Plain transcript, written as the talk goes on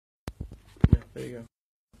There you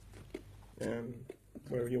go. And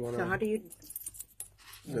wherever you want to. So how do you?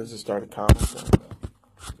 There's a start a comment.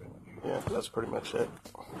 Yeah, that's pretty much it.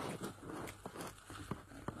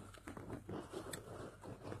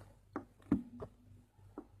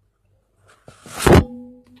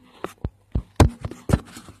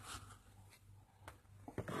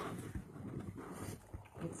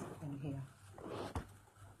 It's in here.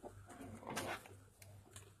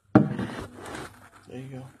 There you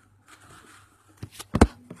go.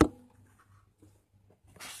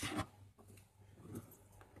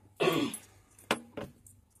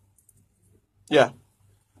 Yeah.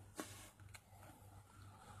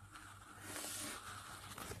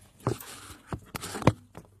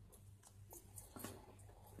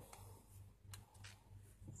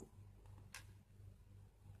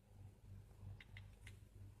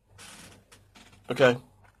 Okay.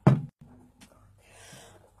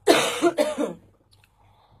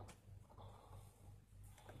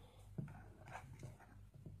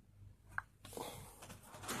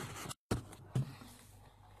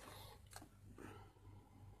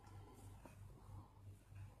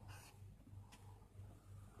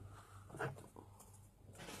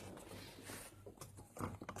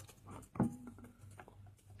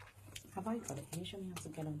 Have I got it? Can you show me how to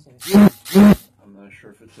get onto it? I'm not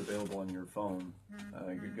sure if it's available on your phone.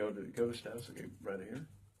 You go to status, okay, right here,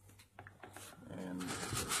 and it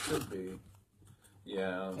should be.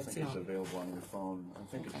 Yeah, I don't think it's available on your phone. I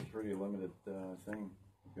think it's a pretty limited thing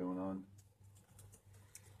going on.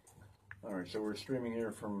 All right, so we're streaming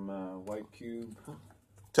here from White Cube.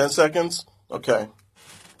 10 seconds? Okay.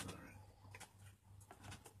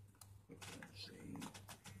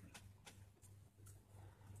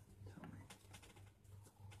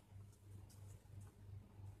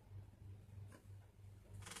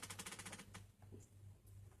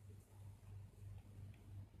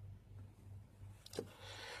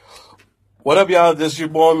 What up, y'all? This is your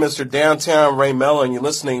boy, Mr. Downtown Ray Melo, and you're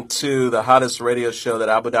listening to the hottest radio show that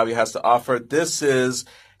Abu Dhabi has to offer. This is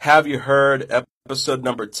Have You Heard, episode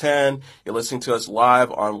number 10. You're listening to us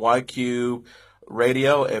live on YQ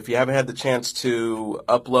Radio. If you haven't had the chance to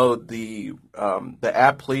upload the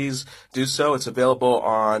app, please do so. It's available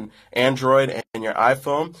on Android and your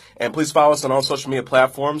iPhone. And please follow us on all social media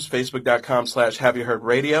platforms,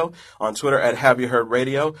 facebook.com/HaveYouHeardRadio, on Twitter at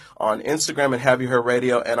HaveYouHeardRadio, on Instagram at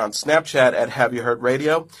HaveYouHeardRadio, and on Snapchat at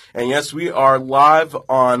HaveYouHeardRadio. And yes, we are live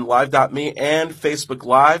on live.me and Facebook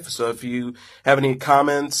Live. So if you have any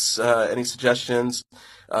comments, any suggestions,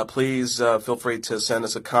 please feel free to send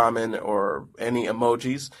us a comment or any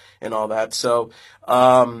emojis and all that. So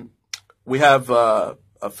we have a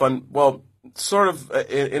fun, well, sort of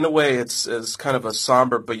in a way it's kind of a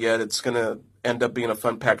somber, but yet it's going to end up being a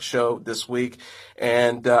fun-packed show this week.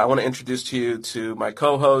 And I want to introduce to you to my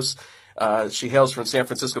co-host. She hails from San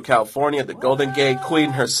Francisco, California, the Golden Gate Queen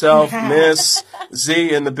herself, Miss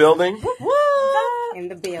Z in the building. In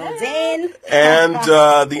the building. And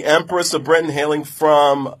the Empress of Britian, hailing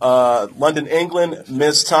from London, England,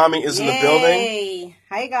 Miss Tomi is in the building.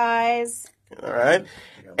 Hi, guys. All right.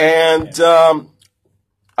 And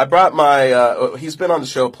I brought my, he's been on the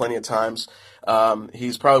show plenty of times.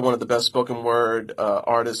 He's probably one of the best spoken word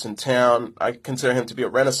artists in town. I consider him to be a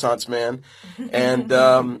Renaissance man. And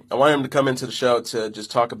I wanted him to come into the show to just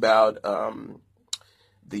talk about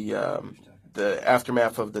the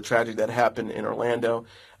aftermath of the tragedy that happened in Orlando.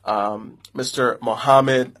 Mr.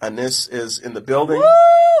 Mohammad Anus is in the building.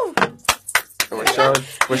 Woo!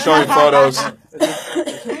 We're showing photos.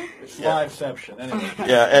 It's liveception, anyway.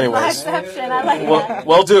 Yeah. Anyways, Liveception, I like that.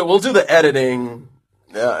 we'll do the editing.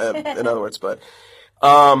 In other words, but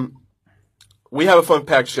we have a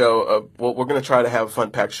fun-packed show. We're going to try to have a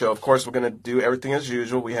fun-packed show. Of course, we're going to do everything as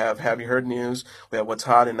usual. We have You Heard News? We have What's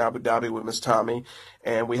Hot in Abu Dhabi with Miss Tomi.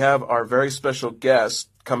 And we have our very special guest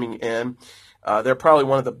coming in. They're probably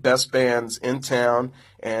one of the best bands in town.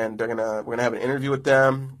 And we're gonna have an interview with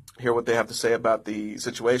them, hear what they have to say about the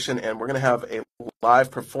situation. And we're going to have a live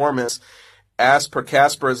performance. As Per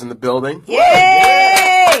Casper is in the building.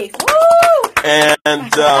 Yay! Woo! And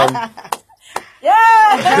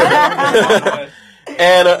Yeah!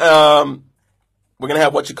 and we're gonna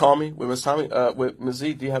have What You Call Me with Miss Tomi. With Ms.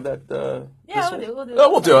 Z, do you have that? Yeah, we'll do it.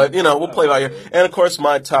 Oh, we'll do it. We'll play by ear. And of course,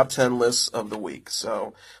 my top 10 lists of the week.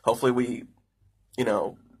 So hopefully we,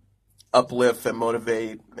 uplift and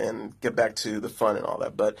motivate and get back to the fun and all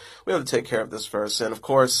that. But we have to take care of this first. And of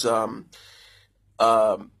course, my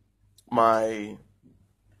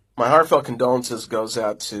heartfelt condolences goes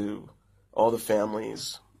out to all the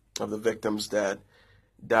families of the victims that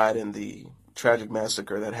died in the tragic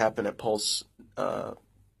massacre that happened at Pulse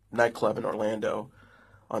Nightclub in Orlando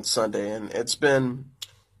on Sunday, and it's been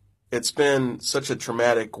such a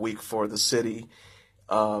traumatic week for the city.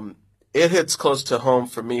 It hits close to home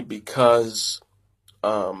for me because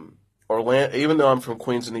Orlando, even though I'm from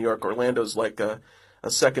Queens, New York, Orlando's like a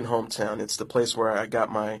second hometown. It's the place where I got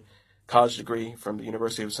my college degree from the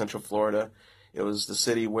University of Central Florida. It was the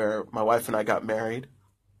city where my wife and I got married.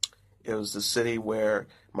 It was the city where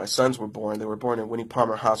my sons were born. They were born in Winnie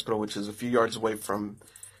Palmer Hospital, which is a few yards away from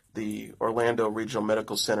the Orlando Regional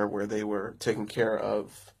Medical Center where they were taking care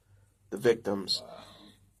of the victims.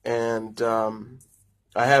 And the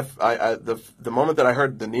moment that I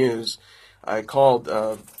heard the news, I called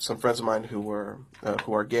some friends of mine who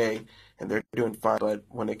are gay, and they're doing fine. But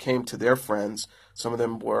when it came to their friends, some of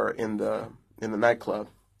them were in the nightclub,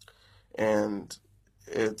 and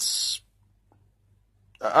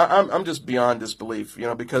I'm just beyond disbelief,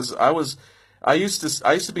 because I used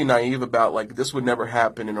to be naive about like this would never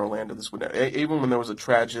happen in Orlando. This would even when there was a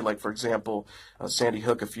tragedy, like for example, Sandy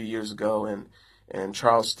Hook a few years ago, and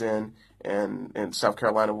Charleston, and in South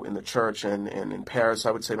Carolina in the church, and in Paris,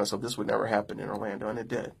 I would say to myself, this would never happen in Orlando, and it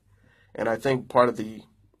did. And I think part of the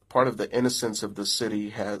innocence of the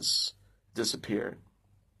city has disappeared,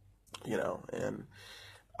 and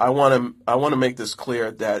I want to make this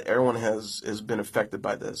clear that everyone has been affected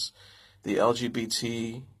by this. The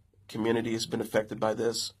LGBT community has been affected by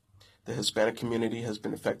this. The Hispanic community has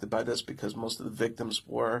been affected by this because most of the victims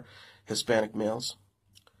were Hispanic males.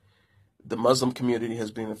 The Muslim community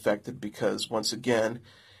has been affected because, once again,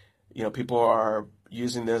 people are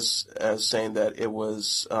using this as saying that it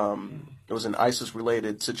was an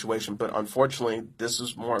ISIS-related situation, but unfortunately, this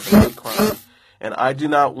is more of a hate crime. And I do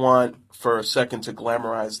not want for a second to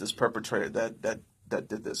glamorize this perpetrator that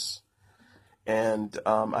did this. And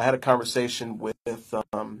I had a conversation with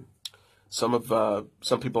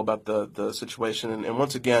some people about the situation, and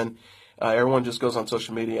once again, everyone just goes on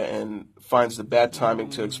social media and finds the bad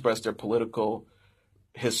timing to express their political,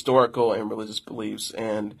 historical, and religious beliefs.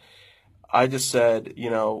 And I just said,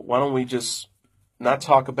 why don't we just not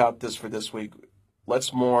talk about this for this week?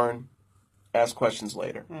 Let's mourn, ask questions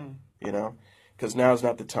later, because now is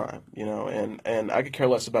not the time, and I could care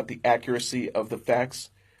less about the accuracy of the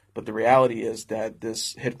facts, but the reality is that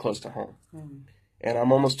this hit close to home. And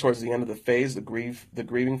I'm almost towards the end of the phase, the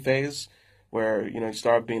grieving phase, where, you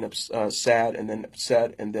start being sad and then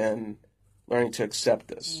upset and then learning to accept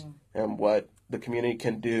this and what the community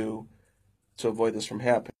can do to avoid this from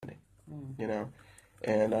happening,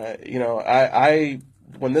 And, I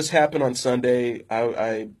when this happened on Sunday,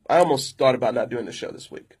 I almost thought about not doing the show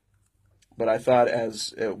this week. But I thought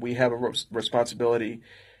as we have a responsibility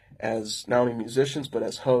as not only musicians but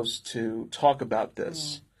as hosts to talk about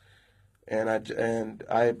this. And I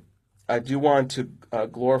do want to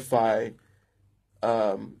glorify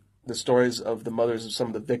the stories of the mothers of some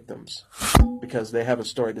of the victims because they have a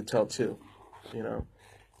story to tell too,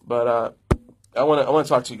 But I want to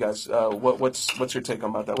talk to you guys. What's your take on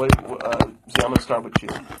about that? I'm going to start with you.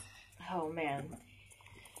 Oh man,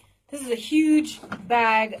 this is a huge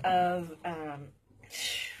bag of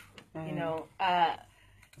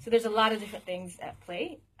So there's a lot of different things at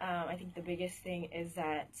play. I think the biggest thing is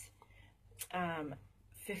that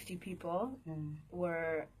 50 people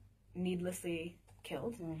were needlessly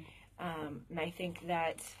killed. And I think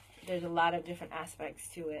that there's a lot of different aspects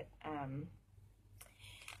to it.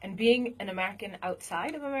 And being an American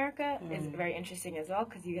outside of America is very interesting as well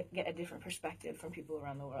because you get a different perspective from people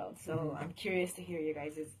around the world. So I'm curious to hear you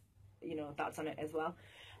guys' thoughts on it as well.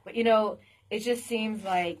 But, it just seems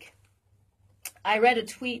like I read a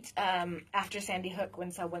tweet after Sandy Hook when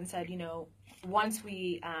someone said, once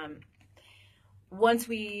we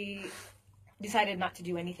decided not to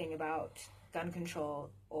do anything about gun control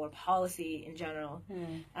or policy in general,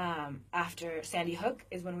 after Sandy Hook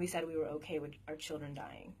is when we said we were okay with our children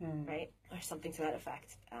dying, right? Or something to that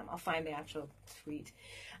effect. I'll find the actual tweet.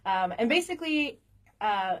 And basically,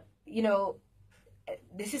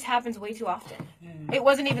 this happens way too often. It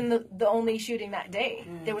wasn't even the only shooting that day.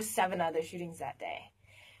 There was 7 other shootings that day.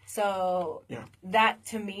 So that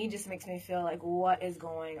to me just makes me feel like what is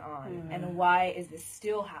going on and why is this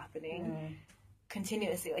still happening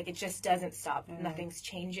continuously? Like it just doesn't stop. Nothing's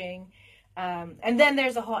changing. And then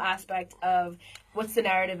there's a whole aspect of what's the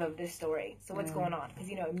narrative of this story? So what's going on? Because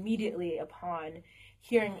immediately upon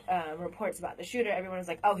hearing reports about the shooter, everyone was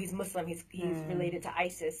like, "Oh, he's Muslim. He's related to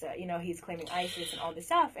ISIS. He's claiming ISIS and all this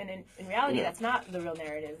stuff." And in reality, that's not the real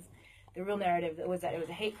narrative. The real narrative was that it was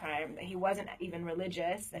a hate crime. That he wasn't even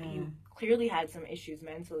religious. That he clearly had some issues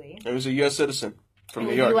mentally. He was a U.S. citizen from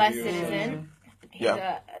New York. U.S. citizen. He's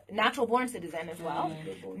a natural born citizen as well.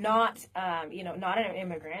 Not not an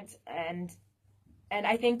immigrant. And and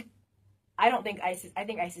I don't think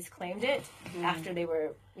ISIS claimed it after they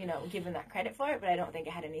were, given that credit for it, but I don't think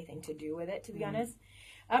it had anything to do with it, to be honest.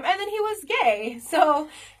 And then he was gay, so,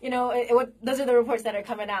 those are the reports that are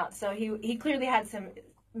coming out. So he clearly had some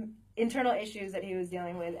internal issues that he was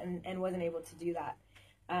dealing with and wasn't able to do that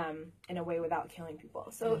in a way without killing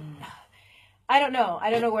people. So I don't know. I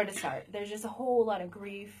don't know where to start. There's just a whole lot of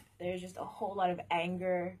grief. There's just a whole lot of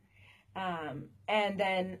anger. And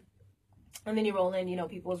then you roll in,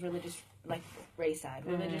 people's religious, like Ray said,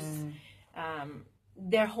 religious,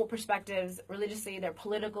 their whole perspectives religiously, their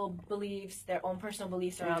political beliefs, their own personal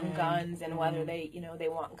beliefs around guns and whether they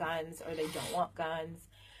want guns or they don't want guns.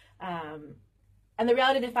 And the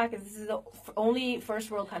reality of the fact is this is the only first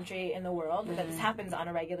world country in the world that this happens on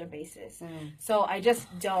a regular basis. So I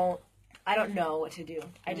don't know what to do.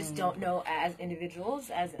 I just don't know as individuals,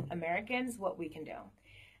 as Americans, what we can do.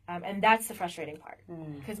 And that's the frustrating part.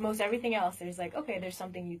 Because most everything else, there's like, okay, there's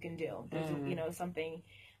something you can do. There's, something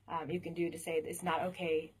you can do to say it's not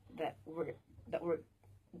okay that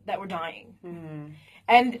we're dying.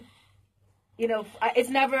 And, it's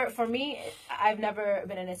never, for me, I've never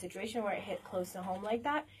been in a situation where it hit close to home like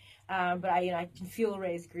that. But I can feel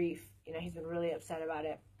Ray's grief. He's been really upset about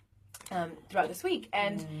it throughout this week.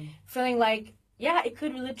 And feeling like, yeah, it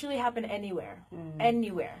could literally happen anywhere.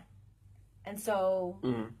 Anywhere. And so,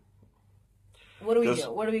 what do we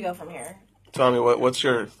do? Where do we go from here? Tomi, what's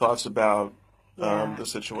your thoughts about the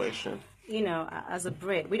situation? As a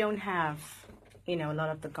Brit, we don't have, a lot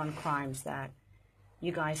of the gun crimes that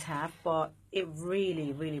you guys have, but it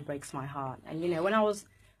really, really breaks my heart. And, when I was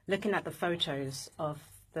looking at the photos of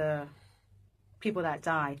the people that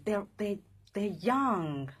died, they're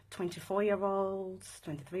young, 24-year-olds,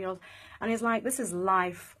 23-year-olds. And it's like, this is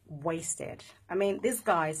life wasted. I mean, these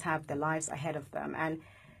guys have their lives ahead of them. And,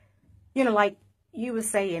 like you were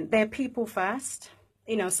saying, they're people first.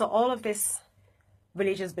 So all of this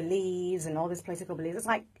religious beliefs and all these political beliefs, it's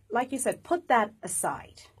like you said, put that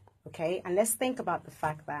aside, okay? And let's think about the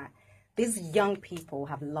fact that these young people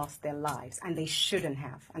have lost their lives and they shouldn't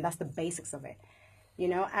have. And that's the basics of it,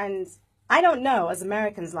 and I don't know, as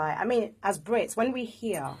Americans, as Brits, when we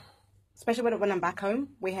hear, especially when I'm back home,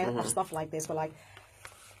 we hear of stuff like this. We're like,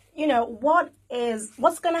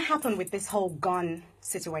 what's going to happen with this whole gun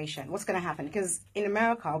situation? What's going to happen? Because in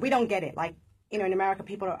America, we don't get it. Like, in America,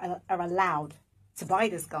 people are allowed to buy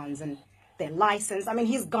these guns and they're licensed. I mean,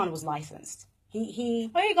 his gun was licensed. He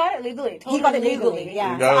got it legally. Totally he got it legally.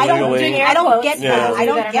 Yeah. I don't get that. I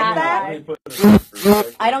don't get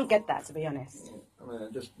that. I don't get that, to be honest. I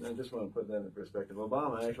just want to put that in perspective.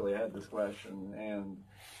 Obama actually had this question, and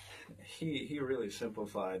he really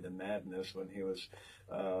simplified the madness when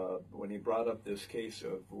he brought up this case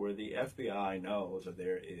of where the FBI knows that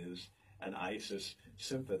there is an ISIS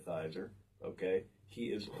sympathizer. Okay, he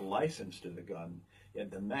is licensed to the gun,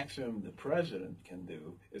 yet the maximum the president can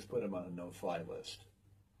do is put him on a no-fly list.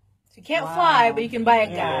 So you can't fly, but you can buy a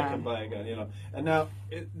gun. Yeah, you can buy a gun. And now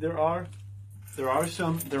there are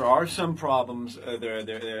some problems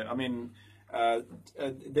there. I mean,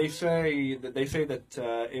 they say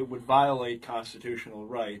that it would violate constitutional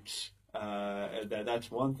rights. That's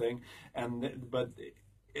one thing, but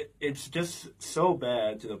it's just so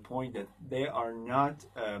bad to the point that they are not.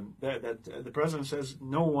 That the president says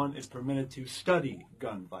no one is permitted to study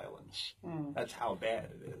gun violence. That's how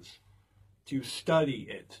bad it is to study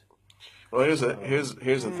it. Well, here's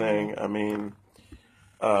the thing. I mean.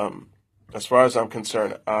 As far as I'm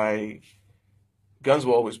concerned, guns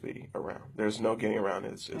will always be around. There's no getting around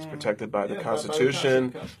it. It's protected by the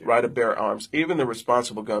Constitution, right to bear arms. Even the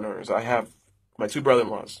responsible gun owners. I have my two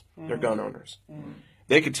brother-in-laws. They're gun owners.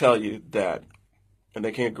 They could tell you that, and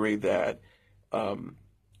they can agree that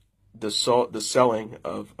the selling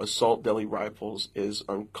of assault deadly rifles is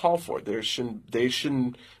uncalled for. They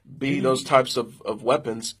shouldn't be those types of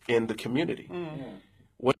weapons in the community.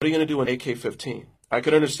 What are you going to do with an AK-15? I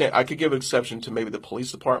could understand. I could give an exception to maybe the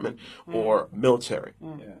police department or military.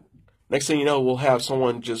 Next thing you know, we'll have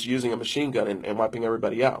someone just using a machine gun and wiping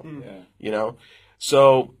everybody out.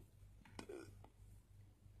 So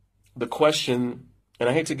the question, and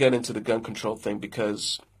I hate to get into the gun control thing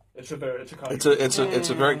because it's a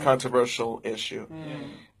very controversial issue.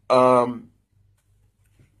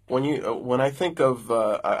 When I think of,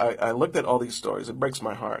 I looked at all these stories. It breaks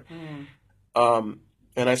my heart.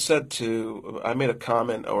 And I made a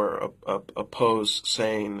comment or a post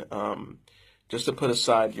saying, just to put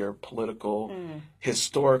aside your political,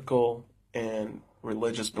 historical, and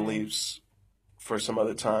religious beliefs for some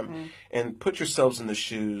other time, and put yourselves in the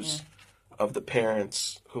shoes of the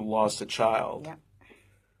parents who lost a child.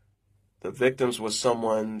 The victims was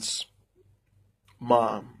someone's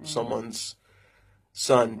mom, someone's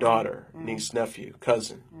son, daughter, niece, nephew,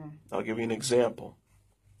 cousin. I'll give you an example.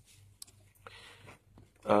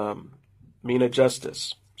 Mina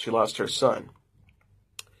Justice, she lost her son.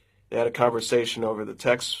 They had a conversation over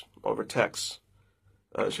text.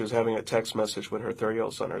 She was having a text message with her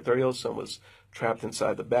 30-year-old son. Her 30-year-old son was trapped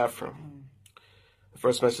inside the bathroom. The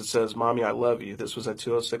first message says, "Mommy, I love you." This was at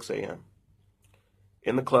 2:06 a.m.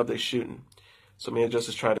 In the club, they shooting. So Mina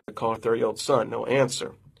Justice tried to call her 30-year-old son. No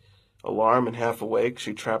answer. Alarm and half awake,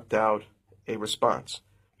 she trapped out a response.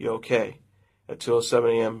 "You okay?" At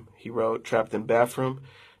 2:07 a.m., he wrote, "Trapped in bathroom."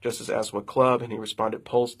 Justice asked what club, and he responded,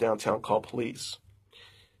 "Pulse, downtown, call police."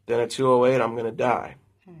 Then at 2:08, "I'm going to die."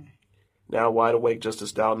 Now wide awake,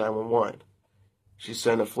 Justice dialed 911. She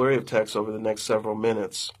sent a flurry of texts over the next several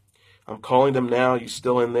minutes. "I'm calling them now. You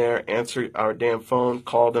still in there? Answer our damn phone.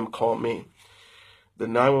 Call them. Call me." The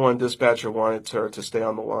 911 dispatcher wanted her to stay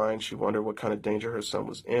on the line. She wondered what kind of danger her son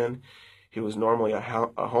was in. He was normally a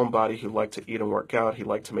homebody who liked to eat and work out. He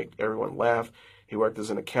liked to make everyone laugh. He worked as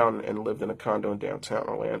an accountant and lived in a condo in downtown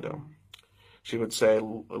Orlando. She would say,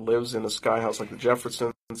 lives in a sky house like the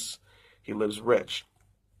Jeffersons. He lives rich.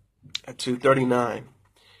 At 2:39,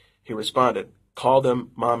 he responded, "Call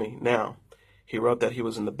them, Mommy, now." He wrote that he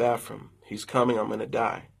was in the bathroom. "He's coming. I'm going to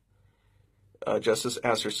die." Justice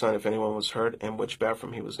asked her son if anyone was hurt and which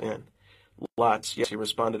bathroom he was in. "Lots." Yes, he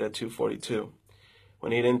responded at 2:42.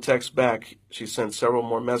 When he didn't text back, she sent several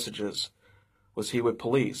more messages. Was he with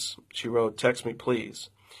police? She wrote, "Text me,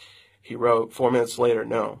 please." He wrote 4 minutes later,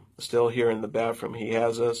 "No, still here in the bathroom. He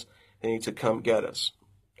has us. They need to come get us."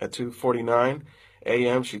 At 2:49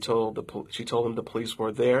 a.m., she told him the police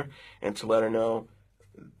were there and to let her know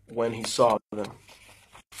when he saw them.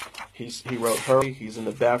 He wrote, "Hurry, he's in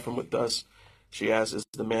the bathroom with us." She asked, "Is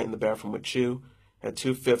the man in the bathroom with you?" At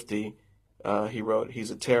 2:50, he wrote, "He's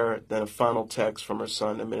a terror." Then a final text from her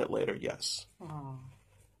son a minute later, "Yes." Aww.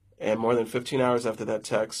 And more than 15 hours after that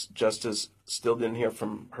text, Justice still didn't hear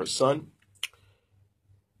from her son.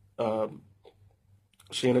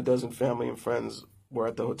 She and a dozen family and friends were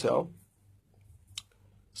at the hotel,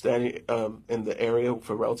 standing in the area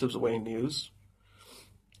for relatives awaiting news.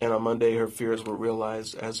 And on Monday, her fears were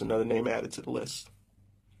realized as another name added to the list.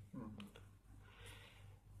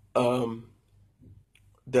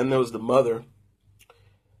 Then there was the mother.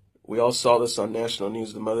 We all saw this on national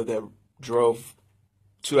news. The mother that drove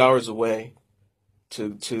 2 hours away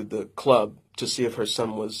to the club to see if her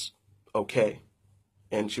son was okay,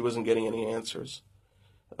 and she wasn't getting any answers.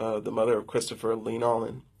 The mother of Christopher Lee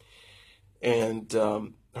Nolan, and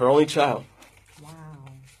her only child. Wow.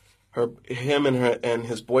 Him and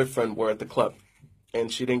his boyfriend were at the club,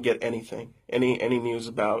 and she didn't get anything, any news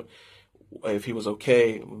about if he was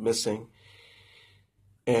okay, missing.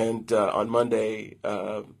 And on Monday,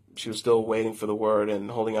 she was still waiting for the word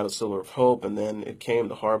and holding out a sliver of hope. And then it came,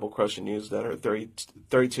 the horrible, crushing news that her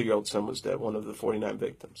 32-year-old son was dead, one of the 49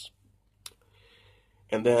 victims.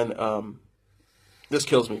 And then, this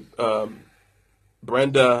kills me.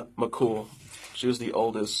 Brenda McCool, she was the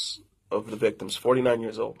oldest of the victims, 49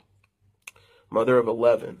 years old. Mother of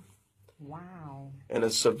 11. Wow. And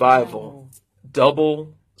a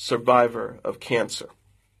double survivor of cancer.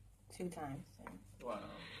 2 times. Wow.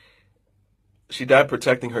 She died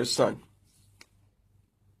protecting her son,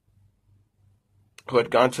 who had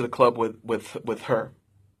gone to the club with her.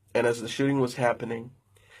 And as the shooting was happening,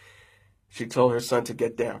 she told her son to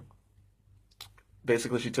get down.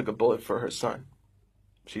 Basically, she took a bullet for her son.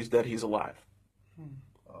 She's dead, he's alive.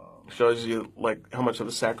 Shows you like how much of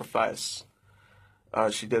a sacrifice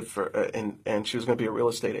she did for, and she was going to be a real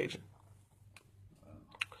estate agent.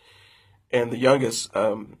 And the youngest,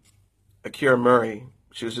 Akira Murray,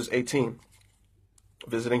 she was just 18,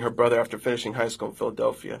 visiting her brother after finishing high school in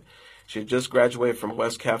Philadelphia. She had just graduated from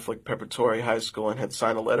West Catholic Preparatory High School and had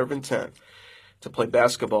signed a letter of intent to play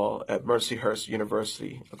basketball at Mercyhurst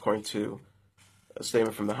University, according to a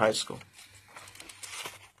statement from the high school.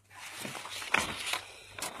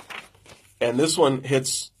 And this one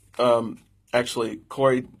hits, actually,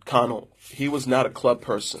 Corey Connell. He was not a club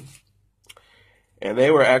person. And they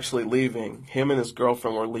were actually leaving. Him and his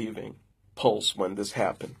girlfriend were leaving Pulse when this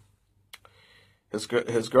happened. His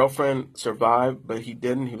girlfriend survived, but he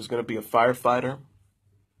didn't. He was going to be a firefighter,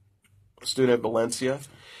 a student at Valencia.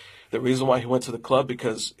 The reason why he went to the club,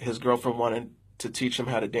 because his girlfriend wanted to teach him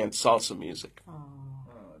how to dance salsa music. Oh,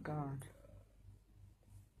 God.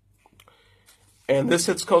 And this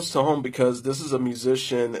hits close to home because this is a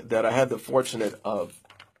musician that I had the fortunate of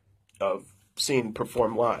seeing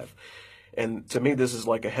perform live. And to me, this is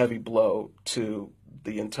like a heavy blow to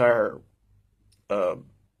the entire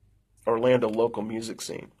Orlando local music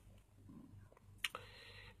scene.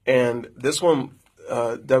 And this one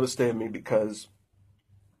devastated me because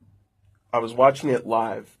I was watching it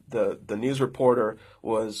live. The news reporter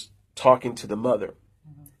was talking to the mother.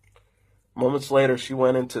 Moments later, she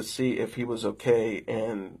went in to see if he was okay,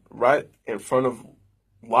 and right in front of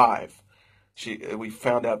live, we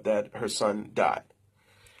found out that her son died.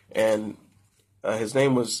 And his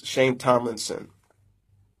name was Shane Tomlinson.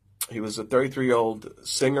 He was a 33-year-old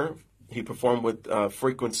singer. He performed with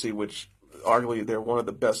Frequency, which arguably they're one of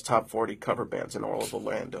the best top 40 cover bands in all of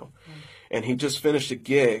Orlando. And he just finished a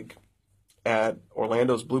gig at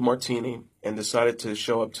Orlando's Blue Martini and decided to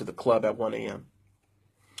show up to the club at 1 a.m.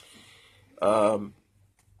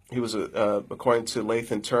 He was, according to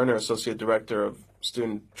Lathan Turner, Associate Director of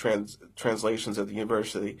Student Translations at the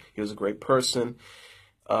university, he was a great person,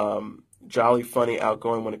 jolly, funny,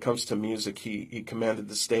 outgoing. When it comes to music, he commanded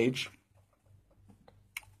the stage.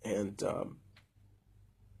 And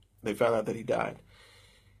they found out that he died.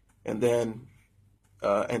 And then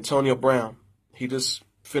Antonio Brown, he just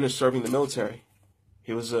finished serving the military.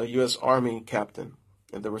 He was a U.S. Army captain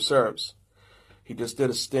in the reserves. He just did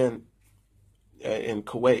a stint in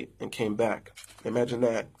Kuwait and came back. Imagine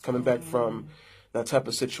that, coming back from that type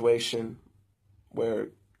of situation where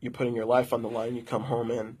you're putting your life on the line, you come home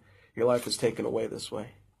and your life is taken away this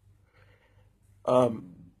way. I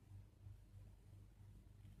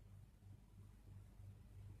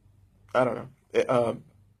don't know.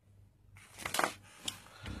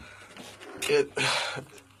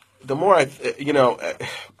 The more it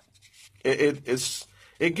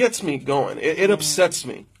gets me going. It upsets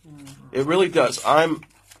me. It really does. I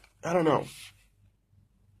don't know.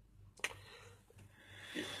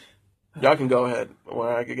 Y'all can go ahead,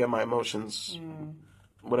 or I could get my emotions.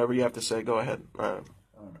 Whatever you have to say, go ahead. All right.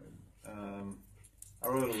 I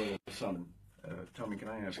wrote a little something. Tomi, can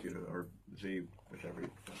I ask you to, or Z, whichever.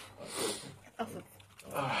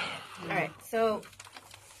 All right. So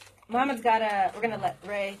Mohammad's we're going to let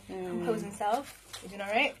Ray compose himself. You doing all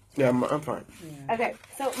right? Yeah, I'm fine. Yeah. Okay.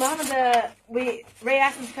 So Mohammed, Ray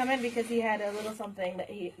asked him to come in because he had a little something that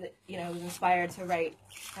he was inspired to write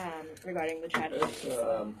regarding the tragedy.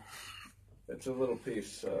 It's a little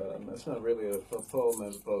piece. It's not really a poem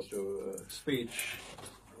as opposed to a speech.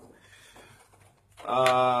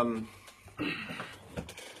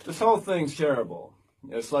 This whole thing's terrible.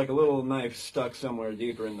 It's like a little knife stuck somewhere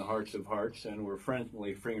deeper in the hearts of hearts, and we're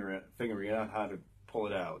frantically figuring out how to pull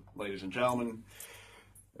it out. Ladies and gentlemen,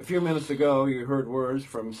 a few minutes ago you heard words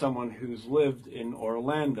from someone who's lived in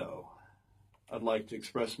Orlando. I'd like to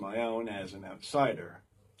express my own as an outsider.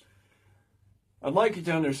 I'd like you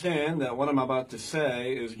to understand that what I'm about to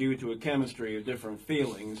say is due to a chemistry of different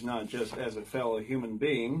feelings, not just as a fellow human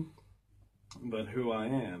being, but who I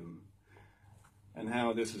am, and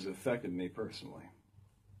how this has affected me personally.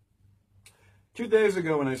 2 days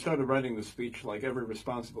ago, when I started writing the speech, like every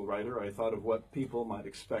responsible writer, I thought of what people might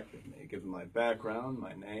expect of me, given my background,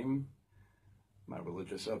 my name, my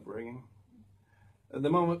religious upbringing. The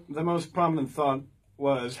most prominent thought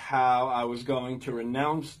was how I was going to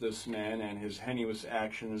renounce this man and his heinous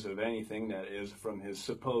actions of anything that is from his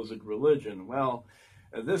supposed religion. Well,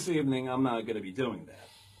 this evening, I'm not going to be doing that.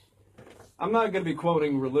 I'm not going to be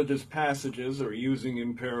quoting religious passages or using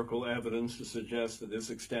empirical evidence to suggest that this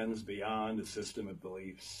extends beyond a system of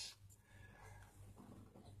beliefs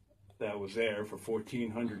that was there for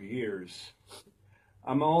 1,400 years.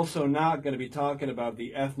 I'm also not going to be talking about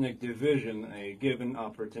the ethnic division a given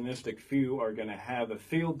opportunistic few are going to have a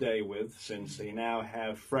field day with, since they now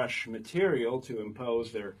have fresh material to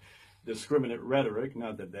impose their discriminate rhetoric,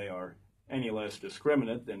 not that they are any less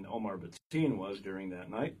discriminate than Omar Batin was during that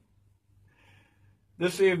night.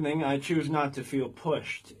 This evening, I choose not to feel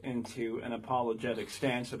pushed into an apologetic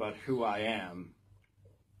stance about who I am.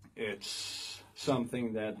 It's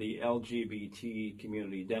something that the LGBT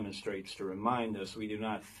community demonstrates to remind us we do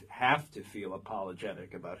not have to feel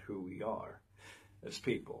apologetic about who we are as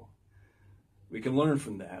people. We can learn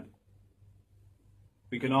from that.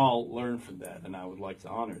 We can all learn from that, and I would like to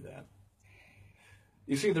honor that.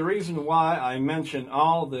 You see, the reason why I mention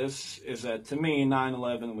all this is that, to me,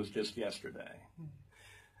 9/11 was just yesterday.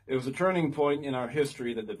 It was a turning point in our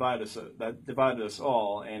history that divided us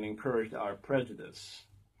all and encouraged our prejudice.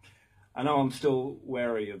 I know I'm still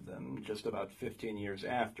wary of them just about 15 years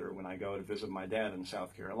after, when I go to visit my dad in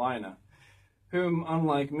South Carolina, whom,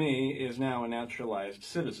 unlike me, is now a naturalized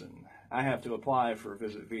citizen. I have to apply for a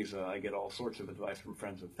visit visa. I get all sorts of advice from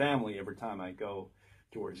friends and family every time I go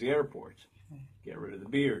towards the airport. Get rid of the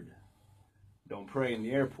beard. Don't pray in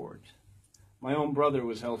the airport. My own brother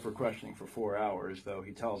was held for questioning for 4 hours, though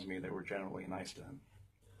he tells me they were generally nice to him.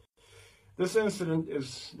 This incident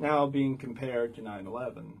is now being compared to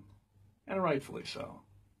 9/11, and rightfully so.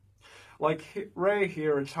 Like Ray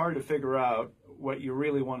here, it's hard to figure out what you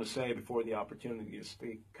really want to say before the opportunity to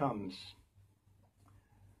speak comes.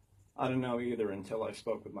 I didn't know either until I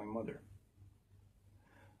spoke with my mother.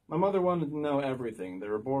 My mother wanted to know everything. The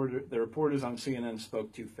reporters on CNN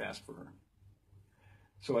spoke too fast for her.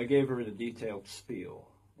 So I gave her the detailed spiel,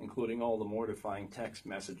 including all the mortifying text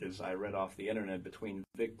messages I read off the internet between the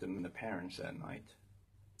victim and the parents that night.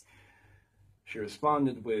 She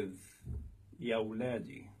responded with, "Ya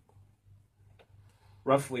wuladi."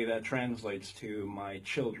 Roughly, that translates to "my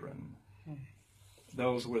children."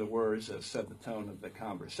 Those were the words that set the tone of the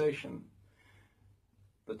conversation,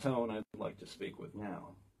 the tone I'd like to speak with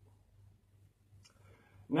now.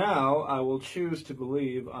 Now, I will choose to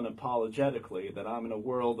believe unapologetically that I'm in a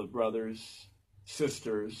world of brothers,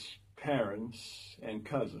 sisters, parents, and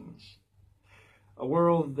cousins. A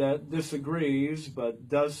world that disagrees, but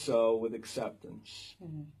does so with acceptance.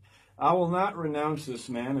 I will not renounce this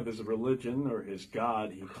man of his religion or his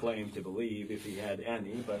God he claimed to believe, if he had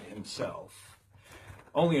any, but himself.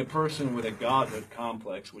 Only a person with a godhood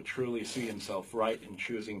complex would truly see himself right in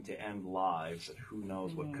choosing to end lives that who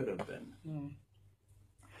knows what could have been.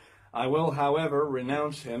 I will, however,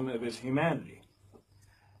 renounce him of his humanity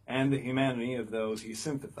and the humanity of those he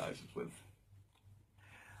sympathizes with.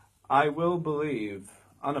 I will believe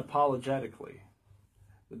unapologetically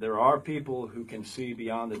that there are people who can see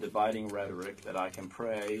beyond the dividing rhetoric, that I can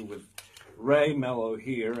pray with Ray Melo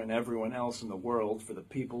here and everyone else in the world for the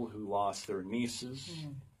people who lost their nieces,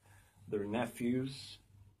 their nephews,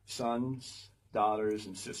 sons, daughters,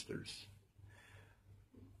 and sisters.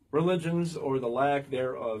 Religions, or the lack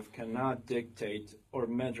thereof, cannot dictate or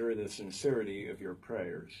measure the sincerity of your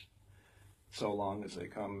prayers, so long as they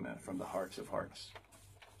come from the hearts of hearts.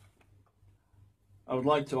 I would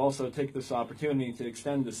like to also take this opportunity to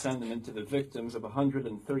extend the sentiment to the victims of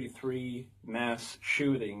 133 mass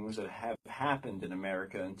shootings that have happened in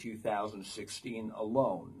America in 2016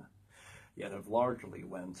 alone, yet have largely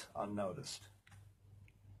went unnoticed.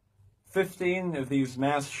 15 of these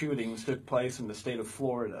mass shootings took place in the state of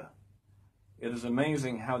Florida. It is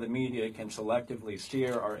amazing how the media can selectively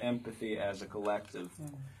steer our empathy as a collective.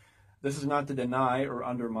 This is not to deny or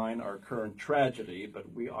undermine our current tragedy, but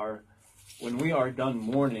when we are done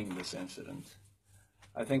mourning this incident,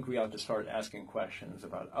 I think we ought to start asking questions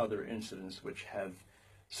about other incidents which have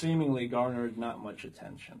seemingly garnered not much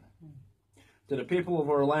attention. To the people of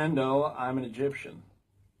Orlando, I'm an Egyptian.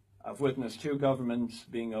 I've witnessed 2 governments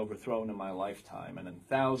being overthrown in my lifetime, and in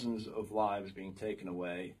thousands of lives being taken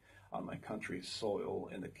away on my country's soil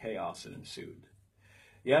in the chaos that ensued.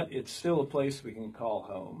 Yet it's still a place we can call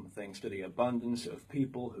home, thanks to the abundance of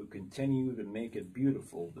people who continue to make it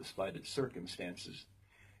beautiful despite its circumstances,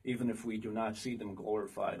 even if we do not see them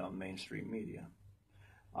glorified on mainstream media.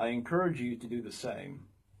 I encourage you to do the same.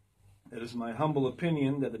 It is my humble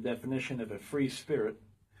opinion that the definition of a free spirit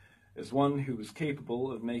is one who is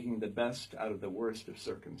capable of making the best out of the worst of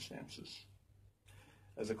circumstances.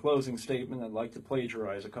 As a closing statement, I'd like to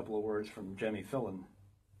plagiarize a couple of words from Jemmy Fillon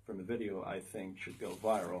from a video I think should go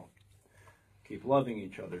viral. Keep loving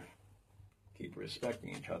each other. Keep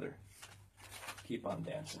respecting each other. Keep on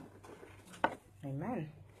dancing. Amen.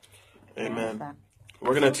 Amen.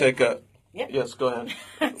 We're going to take a... Yep. Yes, go ahead.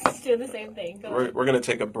 Just doing the same thing. We're going to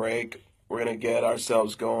take a break. We're going to get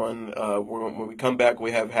ourselves going. When we come back,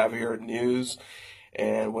 we have Your News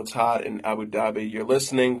and what's hot in Abu Dhabi. You're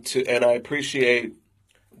listening to, and I appreciate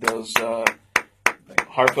those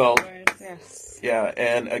heartfelt. Yes. Yeah,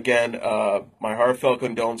 and again, my heartfelt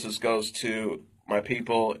condolences goes to my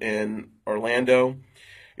people in Orlando.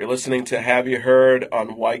 You're listening to Have You Heard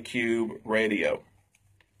on White Cube Radio.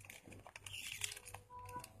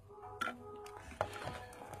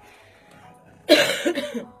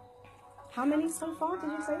 How many so far did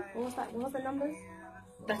you say? What was that? What was the numbers?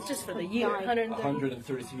 That's just for the year.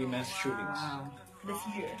 133 mass shootings. Wow. This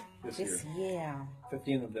year. This year.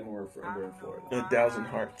 15 of them were in Florida. 1,000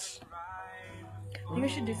 hearts. I think we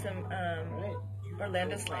should do some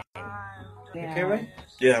Orlando slang. Yeah. Okay, Ray?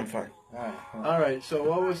 Yeah, I'm fine. All right. So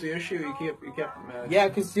what was the issue? You kept. Yeah,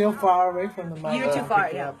 because you're far away from the mic. You're too far,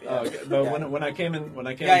 yeah. Okay. But when I came in,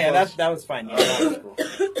 Yeah, close, that was fine. Yeah, that was cool.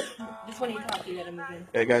 Just when you talk, you gotta move in.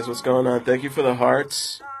 Hey guys, what's going on? Thank you for the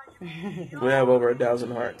hearts. We have over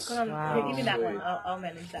 1,000 hearts. Go on, Wow. give me that one. I'll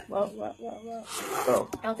manage that. Oh,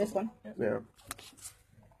 I'll this one. yeah.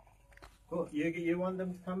 Cool. You want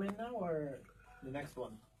them to come in now or the next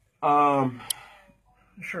one?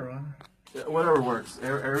 Sure. Whatever works.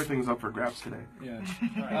 Everything's up for grabs today.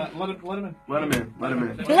 Yeah. Let him in. Let him in. Let him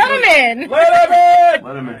in. Let him in!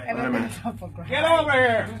 Let him in. Let him in. Get over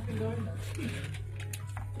here!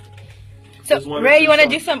 So, Ray, you want to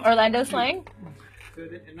do some Orlando slang?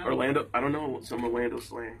 Orlando? I don't know some Orlando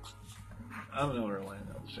slang. I don't know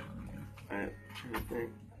Orlando slang. I'm trying to think.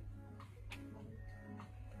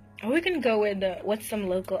 Or we can go with what's some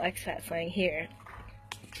local expat slang here?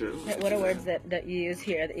 True. Like, what are words that you use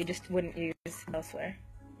here that you just wouldn't use elsewhere?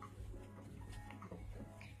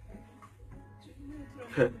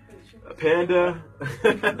 Panda,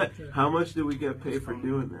 how much do we get paid for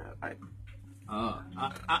doing that?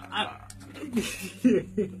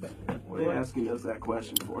 What are you asking us that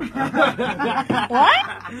question for? What?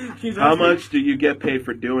 How much do you get paid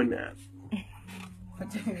for doing that?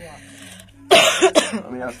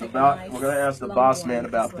 Let me ask we're gonna ask the boss man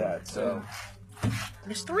about that. So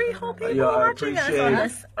There's 3 whole people yeah, watching us on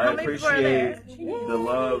this. I How many people are there? appreciate the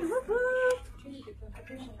love.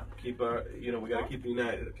 Keep our, we gotta keep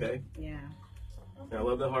united, okay? Yeah. And I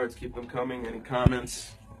love the hearts. Keep them coming. Any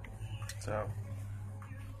comments? So.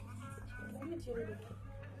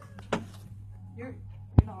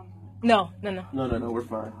 No. No, we're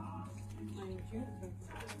fine.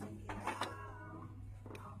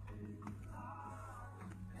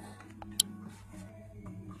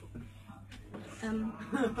 Can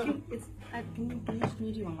you just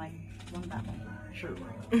do one back? Sure.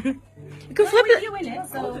 You can flip it. You in it,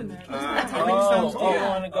 so. You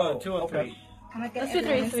want to go 2 or 3? Let's do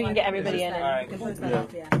 3 so we can get everybody in. Alright.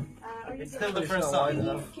 Yeah. It's still the first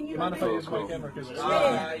song. You mind if I use my camera?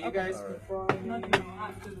 You guys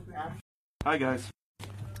Hi, guys.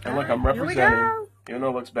 And look, I'm representing, even though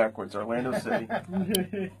it looks backwards, Orlando City.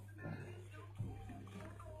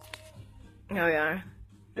 Oh, yeah.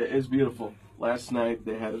 It is beautiful. Last night,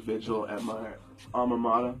 they had a vigil at my alma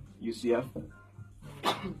mater, UCF.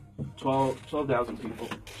 12,000 people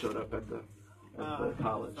showed up at the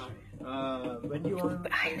college. when you want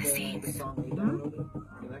Behind the scenes. the song you downloaded,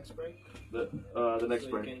 the next break? The next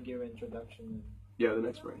break. You can give an introduction. Yeah, the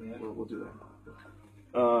next break. Yeah. We'll do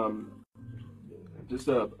that. Just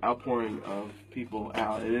a outpouring of people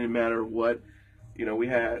out. It didn't matter what,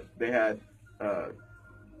 they had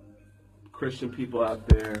Christian people out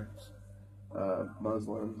there,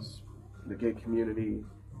 Muslims, the gay community.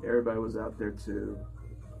 Everybody was out there to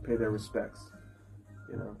pay their respects,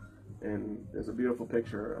 and there's a beautiful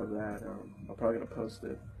picture of that. I'm probably gonna post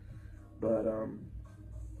it, but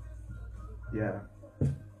yeah.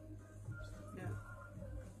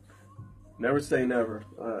 Never say never,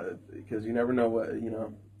 because you never know what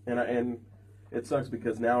and it sucks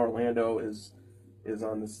because now Orlando is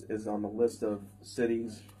on the list of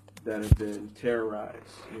cities that have been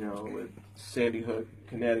terrorized. With Sandy Hook,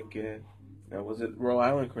 Connecticut. Was it Rhode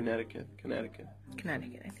Island, Connecticut, I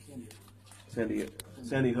think.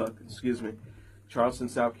 Sandy Hook, excuse me, Charleston,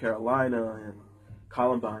 South Carolina, and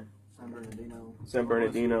Columbine, San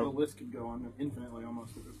Bernardino. The list could go on infinitely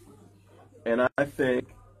almost at this point. And I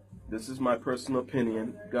think, this is my personal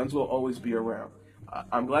opinion, guns will always be around.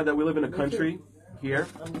 I'm glad that we live in a country here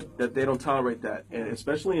that they don't tolerate that, and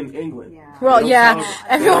especially in England. Yeah. Well, yeah,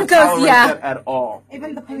 everyone goes, yeah. That at all.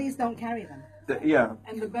 Even the police don't carry them. Yeah.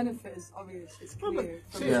 And the benefit is obvious. It's clear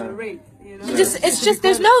from Yeah. the rate. It's just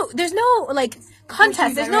there's no like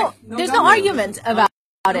contest. There's no argument about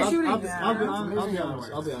it. I'll be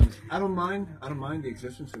honest. I don't mind the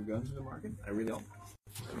existence of guns in the market. I really don't.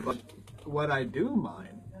 But what I do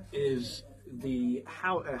mind is the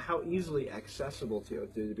how easily accessible to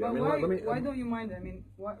be. But why don't you mind it? I mean,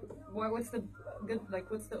 what's the good,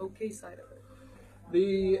 what's the okay side of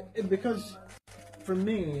it? Because for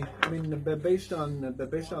me, I mean, based on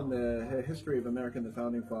the history of America and the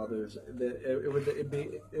founding fathers,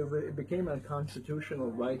 it became a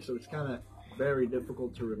constitutional right, so it's kind of very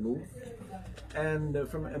difficult to remove. And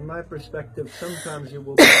in my perspective, sometimes you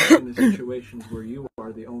will be in situations where you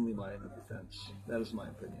are the only line of defense. That is my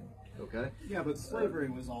opinion. Okay? Yeah, but slavery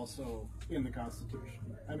was also in the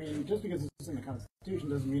Constitution. I mean, just because it's in the Constitution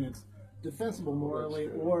doesn't mean it's defensible morally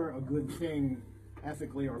or a good thing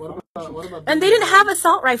ethically or functionally. And they didn't have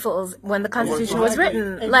assault rifles when the Constitution was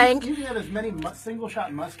written. And you can have as many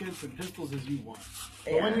single-shot muskets and pistols as you want.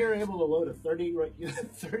 But when you're able to load a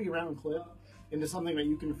 30-round clip into something that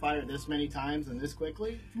you can fire this many times and this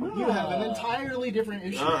quickly, you have an entirely different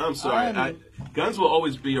issue. I'm sorry. Guns will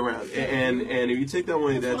always be around, and if you take that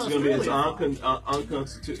away, that's going to be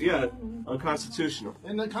unconstitutional.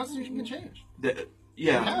 And the Constitution can change.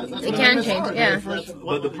 Yeah, it can change. Yeah,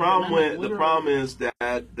 but the problem is that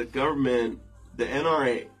the government, the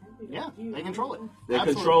NRA, they control it.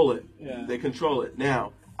 They control it.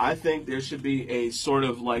 Now, I think there should be a sort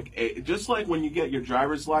of just like when you get your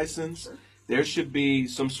driver's license, there should be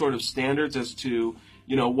some sort of standards as to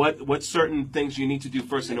what certain things you need to do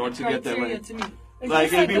first in order to get that money.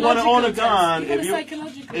 Like if you want to own a gun,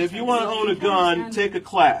 if you want to own a gun, take a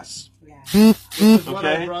class. This is what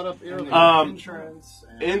I Okay. brought up earlier.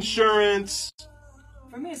 Insurance.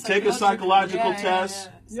 For me, it's Take a psychological test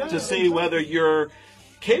yeah. to see whether you're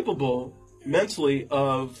capable mentally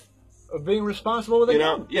of being responsible with a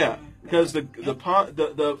gun. yeah. Because the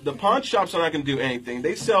pawn shops are not going to do anything.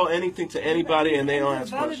 They sell anything to anybody, and they don't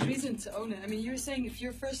ask valid questions. reason to own it. I mean, you're saying if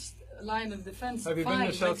you're first line of defense, Have you fine. been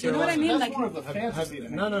to South You know what I Carolina? mean? That's Like, more of a fantasy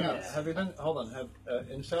than No. anything else. Have you been? Hold on.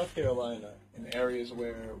 In South Carolina, in areas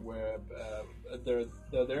where there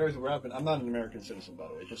are areas where I've been. I'm not an American citizen, by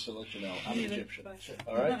the way, just to let you know. I'm an Egyptian.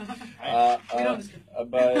 All right.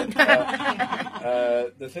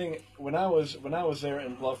 The thing when I was there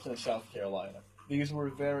in Bluffton, South Carolina, these were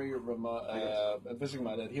very remote. Visiting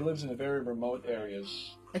my dad, he lives in very remote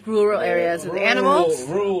areas. Like rural areas with animals?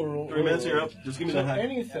 Rural. 3 minutes, you're up. Just give me So the high.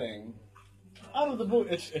 anything out of the blue,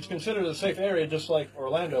 it's considered a safe area, just like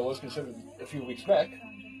Orlando was considered a few weeks back.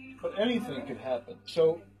 But anything could happen.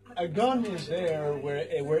 So a gun is there where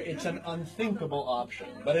it's an unthinkable option.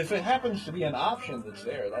 But if it happens to be an option that's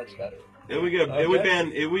there, that's better. It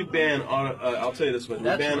would ban auto. I'll tell you this way: we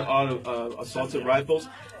ban auto assaulted rifles.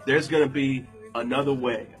 There's going to be another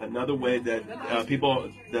way that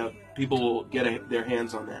people will get their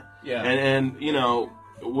hands on that. Yeah. And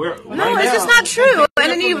we're No, it's just not true.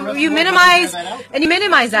 And then you minimize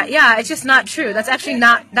that. Yeah, it's just not true. That's actually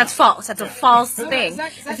not. That's false. That's a false thing.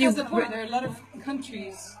 That's the point. There are a lot of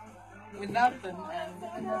countries without them,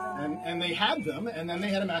 And they had them, and then they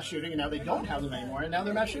had a mass shooting, and now they don't have them anymore, and now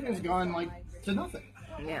their mass shooting has gone to nothing.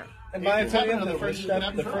 Yeah. In my opinion, the first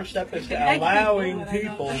step is to allowing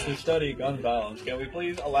people to study gun violence. Can we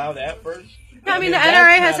please allow that first? No, I mean, the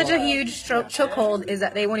NRA has such a huge chokehold is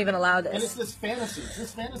that they won't even allow And it's this. this fantasy.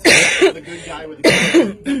 Of the good guy with the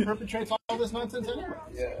gun that perpetrates all this nonsense anyway.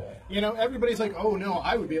 Yeah. Everybody's like, oh no,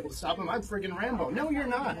 I would be able to stop him. I'm friggin' Rambo. No, you're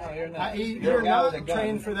not. No, you're not. You're not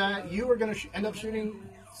trained for that. You are going to end up shooting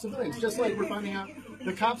civilians, just like we're finding out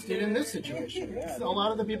the cops did in this situation. A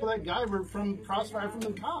lot of the people that died were from crossfire from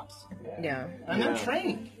the cops. Yeah. And they're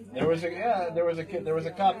trained. There was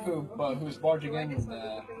a cop who was barging in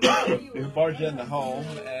the home,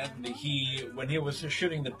 and when he was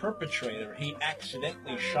shooting the perpetrator, he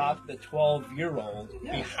accidentally shot the 12-year-old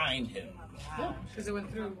behind him. because it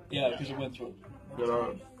went through. Yeah, because it went through.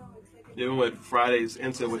 Even with Friday's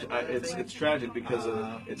incident, which it's tragic because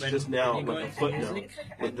it's just now like a footnote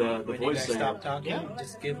with the voice singer. Stop talking.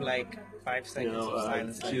 Just give like 5 seconds of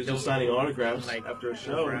silence. She was just signing autographs after a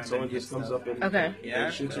show, and someone just comes up and,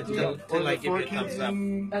 and shoots it together. Till like give you a thumbs up.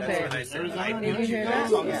 Okay. That's what I said. Did you hear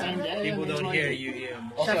that? People don't hear you.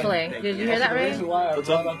 Shuffling. Did you hear that, Ray? What's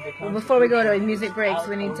up? Well, before we go to music breaks,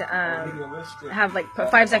 we need to have like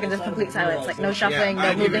 5 seconds of complete silence. Like no shuffling.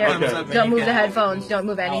 Don't move the headphones. Don't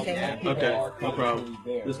move anything. Okay, no problem.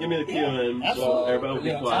 Just give me the cue and everybody will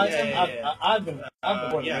be quiet. I've been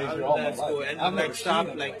born and raised here all my That's cool. life. And I've like never stop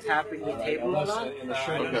seen it. like tapping the table a lot. In the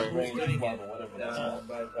shooting range level, whatever that's called.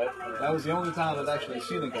 Right? That was the only time I've actually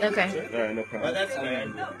seen it. Okay. All right, no problem. But that's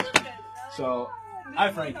good. So,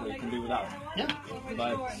 I frankly can do without it. Yeah.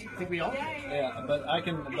 But I think we all can. yeah, but I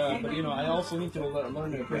can. But I also need to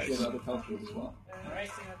learn to appreciate other cultures as well. Alright,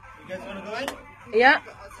 you guys want to go in? Yeah.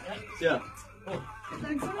 Yeah.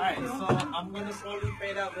 Alright, so I'm gonna slowly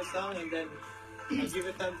fade out the song and then I'll give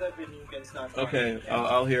a thumbs up and you can start. Okay,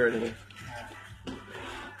 I'll hear it.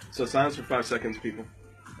 So silence for 5 seconds, people.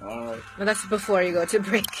 All right. Well, that's before you go to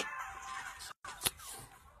break.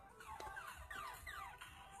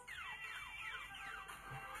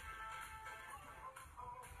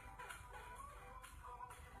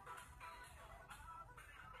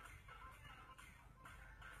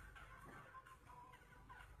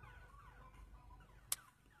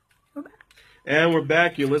 And we're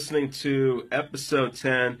back. You're listening to episode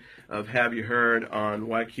 10 of Have You Heard on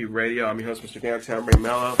YQ Radio. I'm your host, Mr. Downtown Ray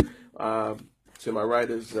Melo. To my right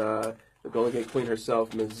is the Golden Gate Queen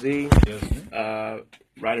herself, Ms. Z.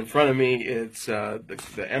 Right in front of me, it's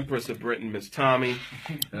the Empress of Britain, Miss Tomi.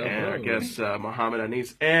 And our guest, Mohammad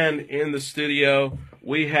Anus. And in the studio,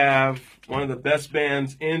 we have one of the best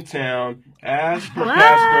bands in town, As Per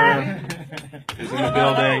Casper, is in the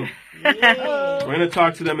building. We're going to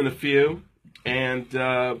talk to them in a few. And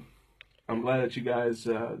I'm glad that you guys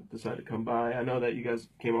decided to come by. I know that you guys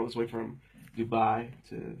came all this way from Dubai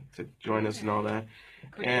to join us and all that.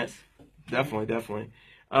 And definitely.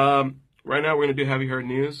 Right now we're going to do Have You Heard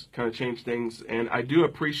News, kind of change things. And I do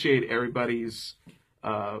appreciate everybody's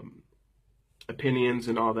opinions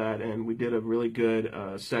and all that. And we did a really good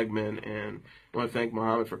segment. And I want to thank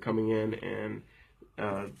Mohammad for coming in and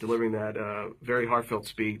delivering that very heartfelt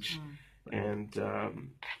speech. And,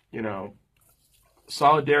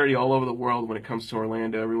 solidarity all over the world when it comes to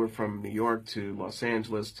Orlando, everywhere from New York to Los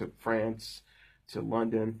Angeles to France to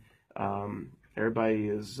London. Everybody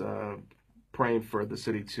is praying for the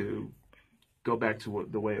city to go back to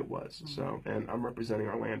the way it was. So, and I'm representing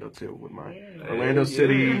Orlando too with my Orlando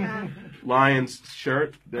City Lions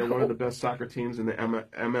shirt. They're one of the best soccer teams in the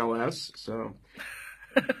MLS. So,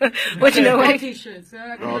 what you know? All t-shirts.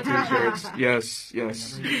 All t-shirts. Yes. Yeah.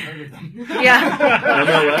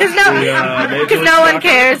 Because no one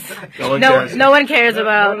cares. No one cares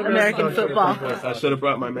about American football. I should have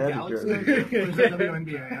brought my Magic jersey.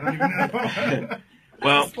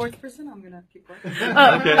 Well, sports person, I'm gonna keep going. No,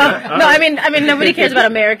 I mean, nobody cares about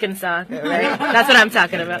American soccer, right? That's what I'm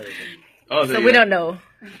talking about. So we don't know.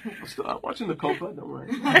 I'm watching the Copa, don't worry.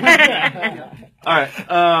 All right.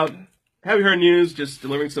 Have you heard news? Just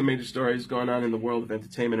delivering some major stories going on in the world of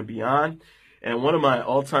entertainment and beyond. And one of my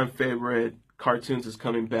all-time favorite cartoons is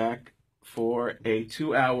coming back for a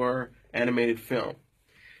 2-hour animated film.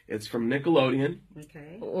 It's from Nickelodeon.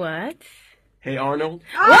 Okay. What? Hey Arnold.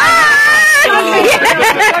 What?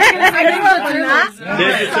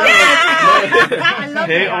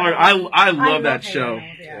 Hey Arnold. I love that show.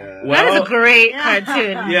 Well, that is a great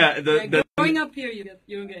cartoon. Yeah, going up here, you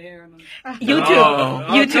don't get hair.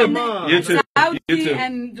 YouTube. Saudi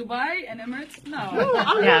and Dubai and Emirates. No.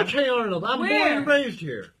 I'm not Hey Arnold. I'm born and raised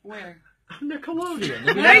here. Where? Nickelodeon.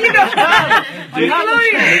 There you go.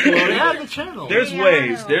 Nickelodeon. They have the channel. There's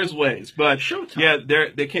ways, but Showtime. Yeah,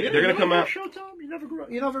 they're gonna come out. Showtime.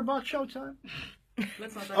 You never bought Showtime.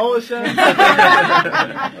 Let's not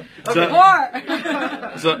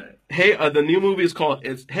it's so hey, the new movie is called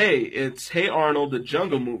it's Hey Arnold, the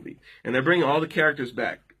Jungle Movie, and they're bringing all the characters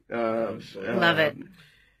back. Love it.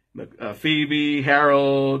 Phoebe,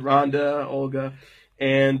 Harold, Rhonda, Olga.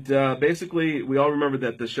 And basically, we all remember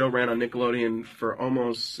that the show ran on Nickelodeon for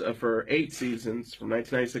for 8 seasons, from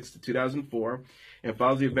 1996 to 2004, and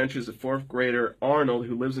follows the adventures of 4th grader Arnold,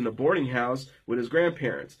 who lives in a boarding house with his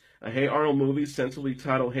grandparents. A Hey Arnold movie, sensibly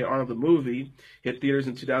titled Hey Arnold the Movie, hit theaters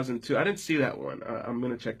in 2002. I didn't see that one. I'm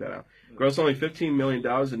going to check that out. Grossed only $15 million.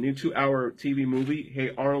 A new 2-hour TV movie,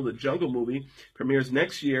 Hey Arnold the Jungle Movie, premieres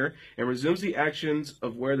next year and resumes the actions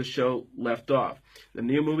of where the show left off. The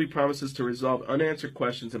new movie promises to resolve unanswered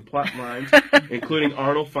questions and plot lines, including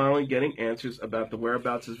Arnold finally getting answers about the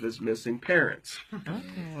whereabouts of his missing parents.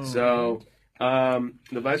 So, the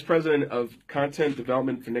Vice President of Content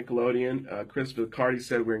Development for Nickelodeon, Chris Vicardi,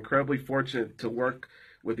 said, "We're incredibly fortunate to work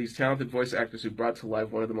with these talented voice actors who brought to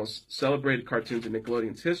life one of the most celebrated cartoons in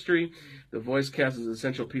Nickelodeon's history. The voice cast is an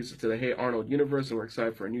essential piece to the Hey Arnold universe, and we're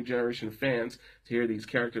excited for a new generation of fans to hear these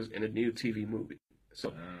characters in a new TV movie."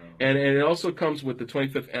 So, and it also comes with the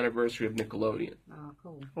 25th anniversary of Nickelodeon. Oh,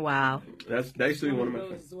 cool. Wow. That's basically one of my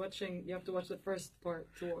favorites. You have to watch the first part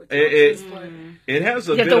to watch this part. It has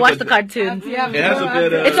a You have to watch the cartoon. It has a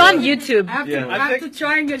bit of... It's on YouTube. I have to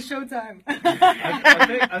try and get Showtime.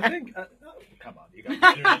 I think come on, you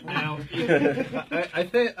got to do it now. I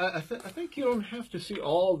think you don't have to see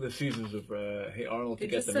all the seasons of Hey Arnold to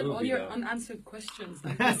get the movie. All your unanswered questions.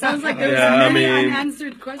 It sounds like there's many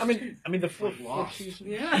unanswered questions. I mean the fourth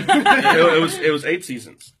season. Yeah. it was 8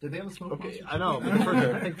 seasons. Did they have a smoke? Okay, I know. But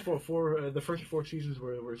I think the first 4 seasons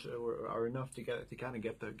are enough to kind of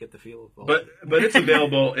get the feel of all. But it's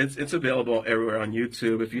available. It's available everywhere on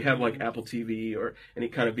YouTube. If you have like Apple TV or any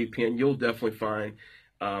kind of VPN, you'll definitely find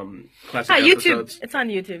classic episodes. It's on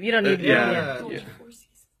YouTube. You don't need yeah.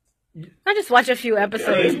 I just watch a few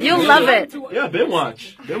episodes. You'll love it. Yeah, binge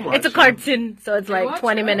watch. It's a cartoon, so it's like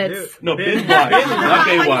 20 minutes. No, binge watch. Not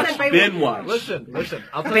binge watch. Binge watch. Listen.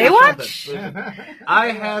 I'll tell you something.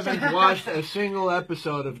 I haven't watched a single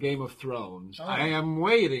episode of Game of Thrones. I am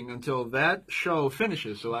waiting until that show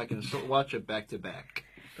finishes so I can watch it back to back.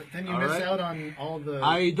 But then you miss out on all the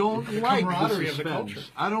I don't like the camaraderie suspense. of the culture.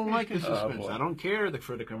 I don't like the suspense. I don't care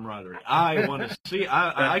for the camaraderie. I want to see.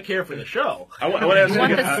 I care for the show. I want to ask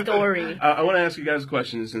the story. I want to ask you guys a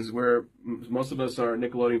question since most of us are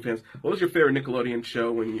Nickelodeon fans. What was your favorite Nickelodeon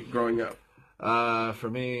show when you growing up? For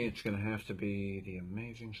me, it's gonna have to be the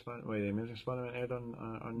Amazing Spider. Wait, the Amazing Spider-Man aired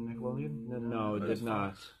on Nickelodeon? No, it did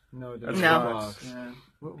not. No, it did not. Yeah.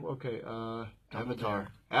 Okay, Avatar.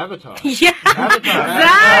 Yeah, Avatar.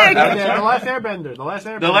 exactly. The Last Airbender. The Last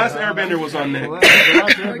Airbender was on Nick.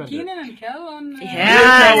 Kenan and Kel on.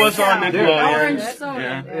 Kel was on Nickelodeon. Orange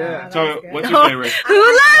soda. Yeah. So, what's your favorite? Who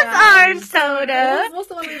loves orange soda? What's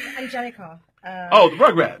the one with Angelica? The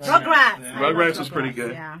Rugrats. Rugrats. Rugrats was pretty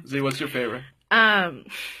good. Yeah. Z, what's your favorite?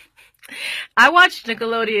 I watched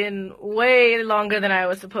Nickelodeon way longer than I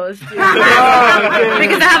was supposed to. Because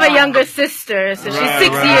I have a younger sister, so she's 6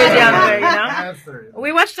 years younger, you know?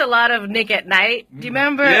 We watched a lot of Nick at Night. Do you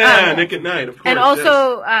remember? Yeah, Nick at Night, of course. And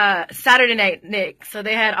also Saturday Night Nick. So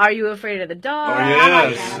they had Are You Afraid of the Dark? Oh,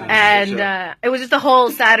 yes. And it was just a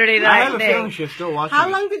whole Saturday night I have a thing. feeling she's still watching. How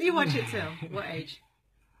long did you watch it till? What age?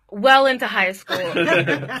 Well into high school.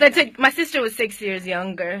 My sister was 6 years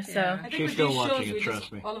younger, so. I think She's still watching it,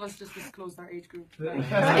 trust me. All of us just disclosed our age group.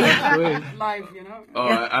 Yeah. Live, you know?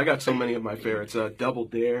 Oh, I got so many of my favorites. Double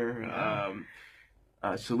Dare,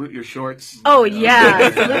 Salute Your Shorts. Oh, yeah.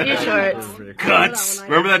 Salute Your Shorts. Guts.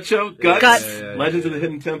 Remember that show? Guts. Yeah. Legends of the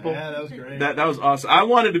Hidden Temple. Yeah, that was great. That was awesome. I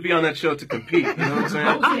wanted to be on that show to compete. You know what I'm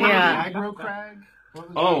saying? Yeah. Aggro Crag?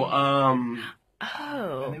 Oh.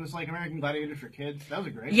 And it was like American Gladiators for kids. That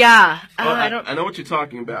was great. Yeah. I know what you're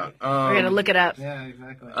talking about. We're going to look it up. Yeah,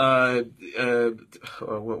 exactly.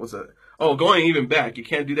 What was it? Oh, going even back. You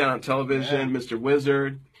can't do that on television. Yeah. Mr.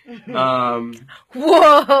 Wizard. Whoa,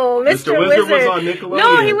 Mr. Wizard was on Nickelodeon.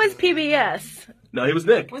 No, he was PBS. No, he was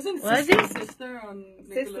Nick. Wasn't Was Sister he? Sister on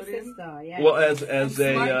Nickelodeon? Sister, yeah. Well, as a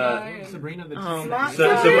Sabrina the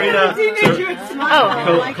Sabrina.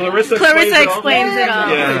 Clarissa explains it all.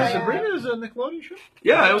 Yeah. Sabrina's a Nickelodeon show?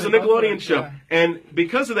 Yeah, it was a Nickelodeon show. And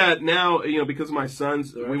because of that, now, because of my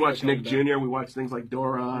sons, we watch Nick Jr., we watch things like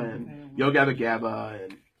Dora and Yo Gabba Gabba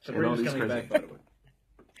and all these crazy.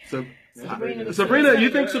 So, Sabrina, you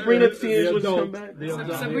think Sabrina's teenage would come back?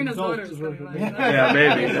 Sabrina's daughter. Yeah,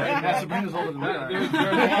 maybe. Sabrina's older than me.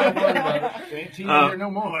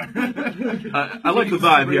 No more. I like the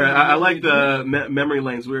vibe here. I like the memory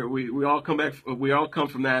lanes. We all come back. We all come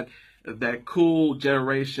from that cool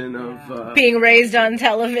generation of being raised on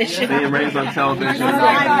television. Being raised on television.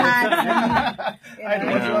 I had to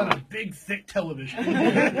watch it on a big, thick television.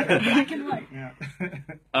 Black and white.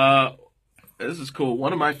 Yeah. This is cool.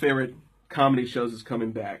 One of my favorite comedy shows is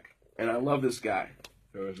coming back, and I love this guy.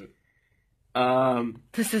 Who is it?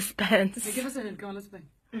 The suspense. Hey, give us a hint. Go on, let's play.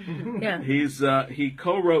 Yeah. He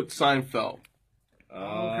co-wrote Seinfeld.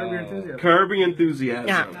 Curb Your Enthusiasm. Curb Your Enthusiasm.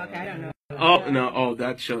 Yeah. Okay, I don't know. Oh no! Oh,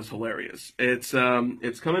 that show's hilarious. It's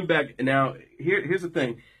coming back now. Here's the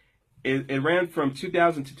thing. It ran from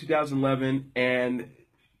 2000 to 2011, and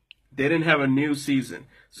they didn't have a new season.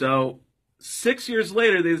 So 6 years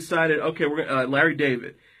later, they decided, okay, we're gonna, Larry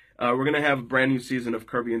David. We're going to have a brand new season of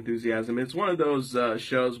Curb Your Enthusiasm. It's one of those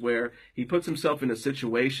shows where he puts himself in a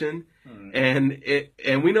situation, and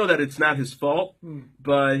we know that it's not his fault,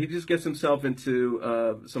 but he just gets himself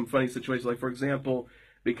into some funny situations. Like, for example,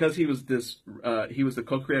 because he was the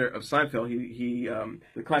co-creator of Seinfeld,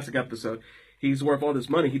 the classic episode, he's worth all this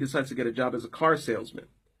money. He decides to get a job as a car salesman.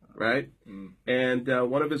 Right, and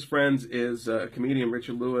one of his friends is comedian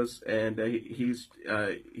Richard Lewis, and he's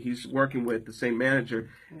working with the same manager.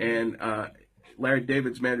 And Larry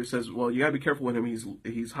David's manager says, "Well, you gotta be careful with him.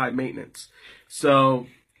 He's high maintenance." So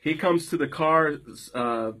he comes to the car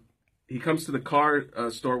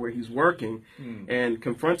store where he's working and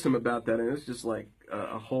confronts him about that, and it's just like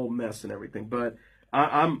a whole mess and everything. But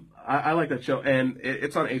I like that show, and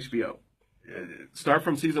it's on HBO. Start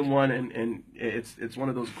from season 1, and it's one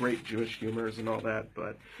of those great Jewish humors and all that.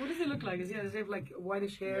 But what does it look like? Does he have like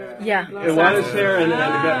whitish hair? Yeah, whitish hair and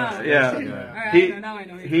yeah. Now I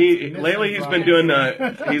know. Lately he's been doing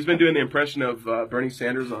the impression of Bernie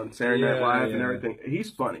Sanders on Saturday Night Live and everything. He's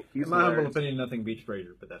funny. He's in my humble opinion, nothing beats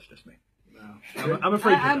Frasier, but that's just me. I'm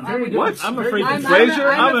afraid. What? I'm afraid.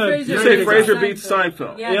 Frasier. You say Frasier beats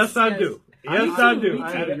Seinfeld? Yes, I do. Yes, I do.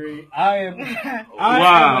 I agree. I am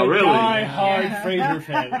really? Die-hard Frasier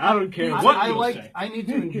fan. I don't care what you say. I need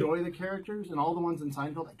to enjoy the characters, and all the ones in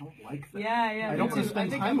Seinfeld, I don't like them. Yeah. I don't want to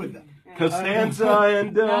spend time with them. Costanza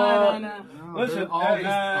and No. Listen, all these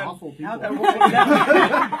awful people.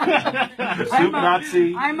 Soup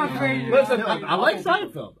Nazi. I'm afraid. Listen, I like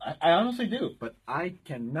Seinfeld. I honestly do, but it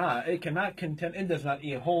cannot contend. It does not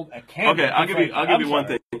hold a candle. Okay, I'll give you one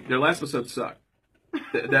thing. Their last episode sucked.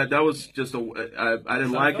 That was just I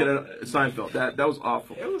didn't like it at Seinfeld. That was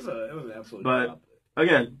awful. It was an absolute. But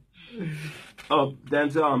again,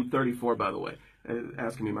 Denzel, I'm 34 by the way.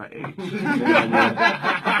 Asking me my age.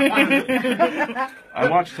 I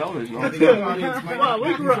watch television all the time. Well,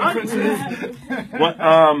 we grew up. What?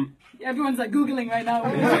 Everyone's like Googling right now.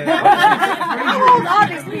 Okay,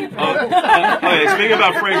 speaking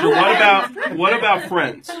about Frasier, what about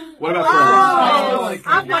Friends? What about Friends?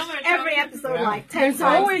 I've watched every episode like 10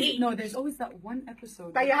 times. There's always that one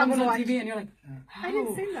episode that you comes haven't on watched. TV and you're like, I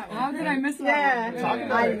didn't see that one. How did I miss that one?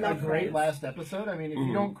 Talking I about love a great Friends. last episode. I mean, if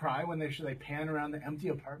you don't cry when they pan around the empty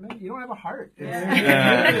apartment, you don't have a heart. I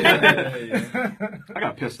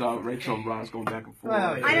got pissed off at Rachel and Ross going back and forth.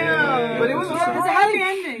 Well, yeah. I know. But it was a happy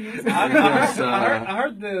ending. I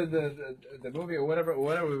heard the movie or whatever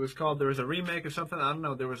it was called. There was a remake or something. I don't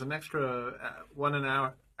know. There was an extra 1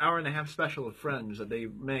 hour and a half special of Friends that they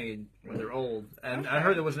made when they're old, and I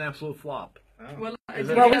heard it was an absolute flop. Well,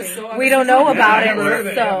 we don't know about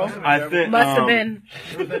it, so I think must have been.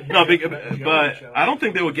 No, but I don't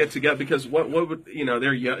think they would get together because what would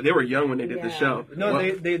they're young, they were young when they did the show. No,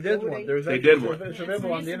 they did one. They did one. It's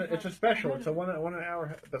available on the internet. It's a special. It's a 1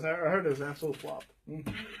 hour. But I heard it was an absolute flop.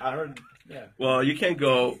 I heard. Yeah. Well, you can't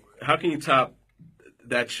go. How can you top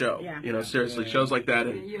that show? Yeah. Seriously, shows like that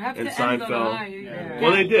you have and to end on a Seinfeld. high.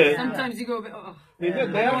 Well, they did. Sometimes you go a bit. Oh. They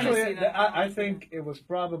did. They I don't wanna actually. see that. I think it was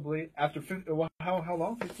probably after 50, how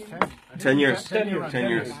long? 15 years? 10 years. 10 years. 10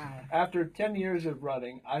 years. After 10 years of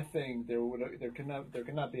running, I think there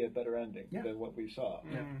cannot be a better ending than what we saw.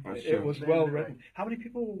 That's It true. was well written. How many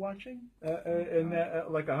people were watching?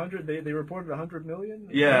 Like 100. They reported 100 million.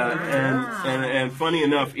 Yeah, and funny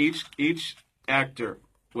enough, each actor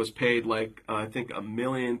was paid like I think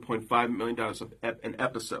 $1.5 million an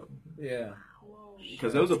episode. Yeah.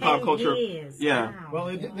 Because it was a pop culture. Yeah. Wow. Well,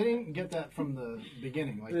 they didn't get that from the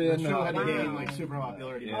beginning. Like Yeah, the show had to no. gain like super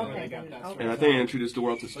popularity. Yeah. before they got that And I think they introduced the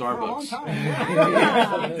world to for a long Starbucks.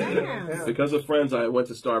 time. Damn. Because of Friends, I went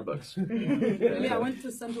to Starbucks. Yeah, I went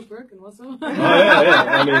to Central Perk and what's up? Oh yeah.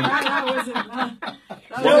 I mean,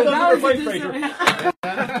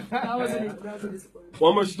 that was a disappointment.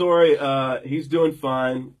 one more story. He's doing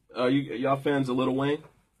fine. Y'all fans of Lil Wayne?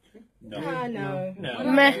 No.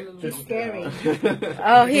 Meh. It's scary.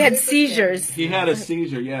 Oh, he had seizures. He had a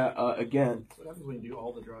seizure. Yeah. Again. What happens when you do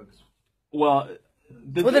all the drugs? Well,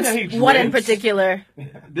 the Well, thing that he that's one in drinks- particular.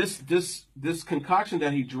 This concoction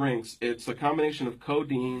that he drinks, it's a combination of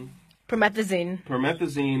codeine,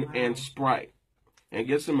 Promethazine. and Sprite, and it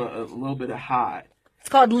gives him a little bit of high. It's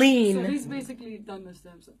called So lean. he's basically done this to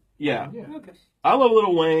himself. Yeah. Okay. I love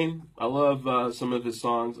Lil Wayne. I love some of his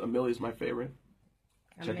songs. A Millie's my favorite.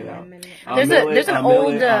 Check it out. There's an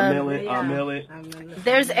old.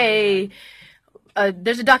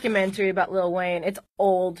 There's a documentary about Lil Wayne. It's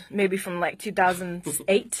old, maybe from like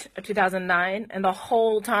 2008 or 2009, and the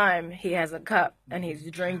whole time he has a cup and he's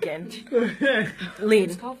drinking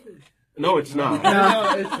lean. No, it's not.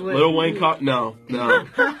 Lil Wayne cup. No.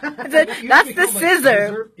 That's the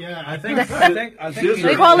scissor. Yeah, I think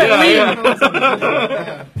They call it lean.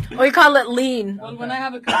 Yeah. Or you call it lean. Well, when I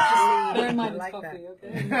have a cup, just bear in mind it's coffee,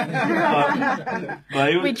 okay?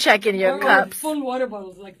 But We check in your Or cups. full water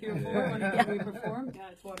bottles, like 3 or 4 when we perform. Yeah,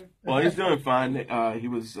 it's water. well, he's doing fine. He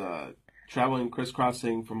was traveling,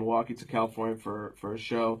 crisscrossing from Milwaukee to California for a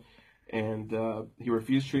show, and he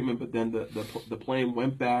refused treatment. But then the plane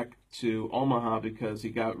went back to Omaha because he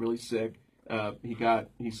got really sick.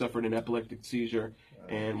 He suffered an epileptic seizure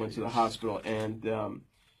and went to the hospital. And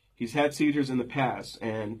he's had seizures in the past,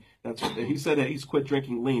 and he said that he's quit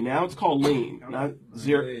drinking lean. Now it's called lean, not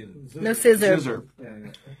zero. No scissor. Scissor.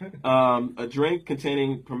 A drink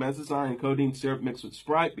containing promethazine and codeine syrup mixed with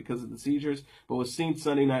Sprite because of the seizures, but was seen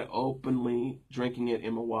Sunday night openly drinking it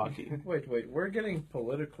in Milwaukee. Wait. We're getting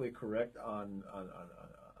politically correct on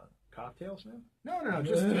cocktails now? No,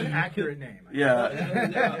 just an accurate name.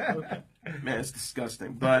 Yeah. Okay. Man, it's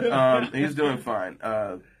disgusting. But he's doing fine.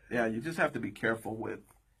 Yeah, you just have to be careful with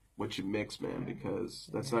what you mix, man, because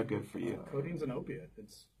that's not good for you. Codeine's an opiate.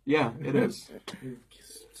 It's it is. you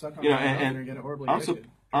suck on You know, and get horribly I'm addicted.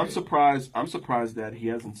 I'm surprised that he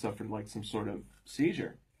hasn't suffered like some sort of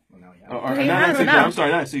seizure. Well, now, Or He not has seizure, now. I'm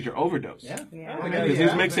sorry, not a seizure, overdose. Yeah. Because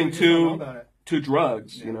he's mixing two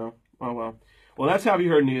drugs, you know. Oh well. Well, that's Have You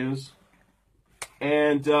Heard News.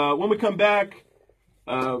 And when we come back,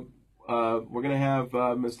 we're gonna have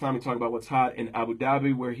Ms. Tomi talk about what's hot in Abu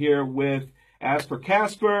Dhabi. We're here with As Per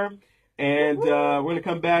Casper, and we're gonna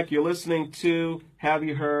come back. You're listening to Have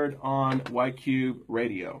You Heard on White Cube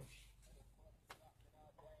Radio.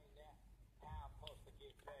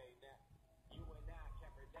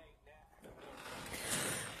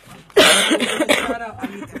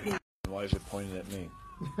 Why is it pointing at me?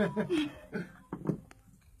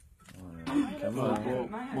 Come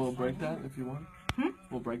on. We'll break that if you want.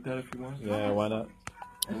 We'll break that if you want. Yeah, why not?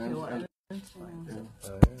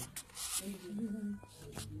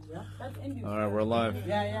 All right, we're live.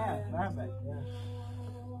 Yeah. Perfect. Yeah.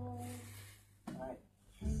 All right.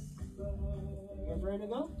 You guys ready to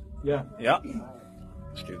go? Yeah. Yeah.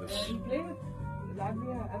 Let's do this. Hey,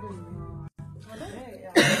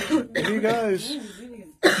 you guys.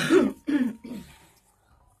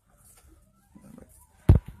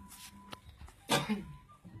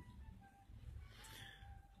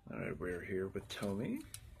 All right, we're here with Tomi,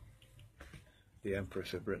 the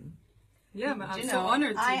Empress of Britain. Yeah, man, I'm so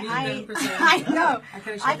honored to be the Empress. I know. I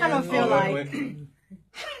kind of feel like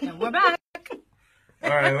we're back. All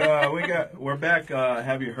right, we're back.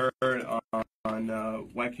 Have you heard on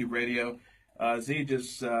YQ Radio? Z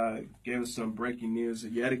just gave us some breaking news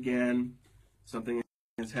yet again. Something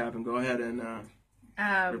has happened. Go ahead and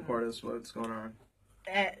report us what's going on.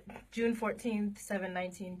 At June 14th,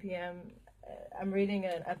 7:19 p.m., I'm reading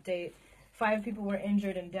an update. 5 people were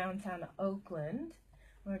injured in downtown Oakland.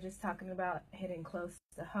 We're just talking about hitting close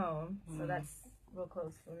to home, so that's real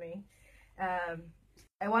close for me. And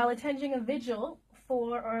while attending a vigil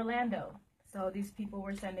for Orlando. So these people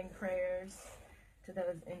were sending prayers to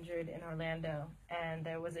those injured in Orlando, and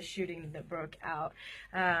there was a shooting that broke out.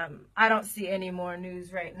 I don't see any more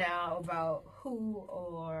news right now about who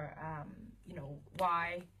or,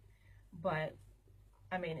 why, but,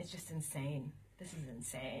 I mean, it's just insane. This is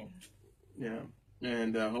insane. Yeah,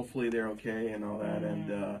 and hopefully they're okay and all that,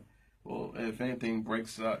 and well, if anything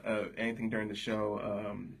breaks anything during the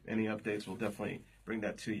show, any updates, we'll definitely bring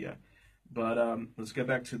that to you. But let's get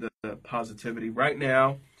back to the positivity. Right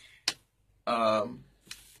now,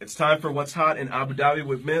 it's time for What's Hot in Abu Dhabi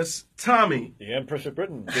with Miss Tomi. The Empress of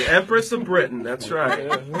Britain. The Empress of Britain, that's right.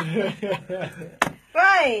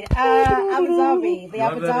 Right, Abu Dhabi. The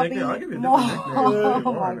Abu Dhabi I'll give you a Mall.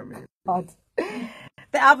 different nickname. God.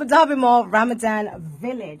 The Abu Dhabi Mall Ramadan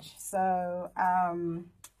Village. So,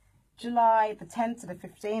 July the 10th to the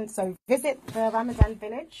 15th. So, visit the Ramadan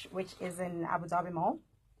Village, which is in Abu Dhabi Mall,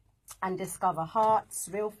 and discover hearts,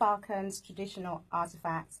 real falcons, traditional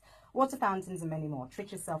artifacts, water fountains, and many more.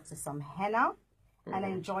 Treat yourself to some henna and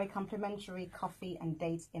enjoy complimentary coffee and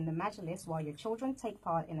dates in the Majlis while your children take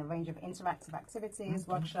part in a range of interactive activities,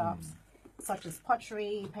 workshops, such as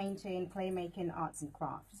pottery, painting, playmaking, arts and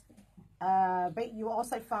crafts. But you will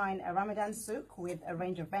also find a Ramadan souk with a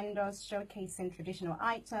range of vendors showcasing traditional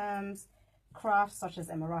items, crafts such as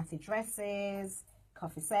Emirati dresses,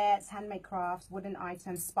 coffee sets, handmade crafts, wooden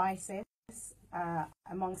items, spices,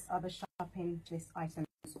 amongst other shopping list items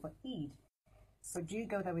for Eid. So do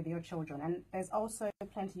go there with your children. And there's also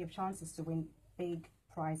plenty of chances to win big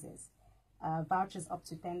prizes. Vouchers up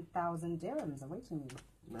to 10,000 dirhams awaiting you.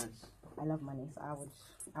 Nice. I love money, so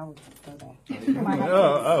I would go there.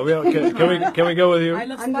 Can we go with you? I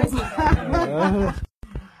love spicy.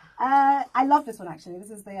 I love this one actually. This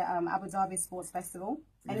is the Abu Dhabi Sports Festival.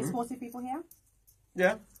 Any sporty people here?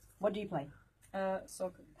 Yeah. What do you play?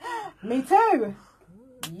 Soccer. Me too.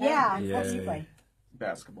 Yeah. What do you play?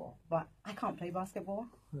 Basketball. But I can't play basketball.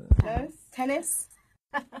 No? Tennis?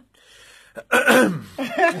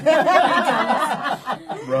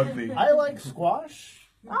 Rugby. I like squash.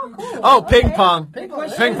 Oh, cool. Oh, ping Okay. pong. Ping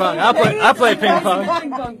pong. I play ping pong.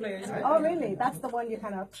 Ping pong players. Right? Oh, really? That's the one you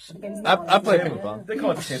kind of against. I play ping pong. They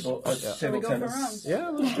call it table Shall we go for tennis. rounds? Yeah,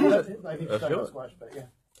 let's do it. I think Let's it's do it. squash, but yeah.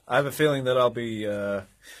 I have a feeling that I'll be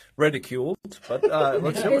ridiculed, but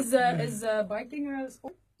let's do it. Is biking a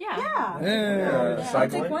sport? Yeah. Yeah.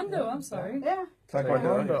 Cycling. Taekwondo, I'm sorry. Yeah.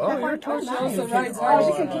 Taekwondo. Oh, you're Nice. She also rides Oh, horses.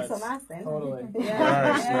 she can kick some ass then. Totally. Yeah.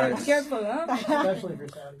 Nice, Yeah. nice. Be careful, huh? Especially if you're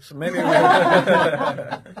Saudi. So maybe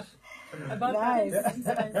About Nice.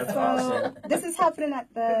 that. So this is happening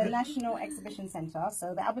at the National Exhibition Centre.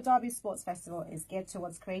 So the Abu Dhabi Sports Festival is geared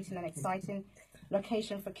towards creating an exciting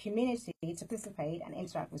location for community to participate and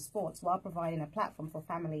interact with sports while providing a platform for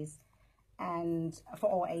families and for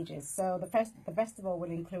all ages. So the festival will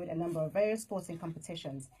include a number of various sporting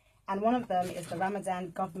competitions, and one of them is the Ramadan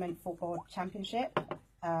Government Football Championship,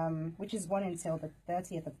 which is run until the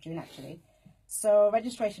 30th of June actually. So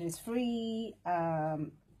registration is free,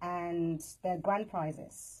 and the grand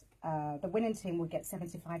prizes. The winning team will get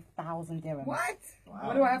 75,000 dirhams. What? Wow.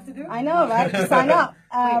 What do I have to do? I know, right? To sign up.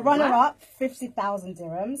 Runner-up, 50,000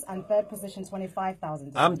 dirhams, and third position,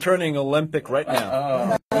 25,000 dirhams. I'm turning Olympic right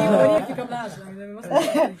now. What if you come last? I mean, there must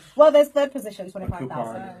be- Well, there's third position,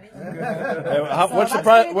 25,000. What's the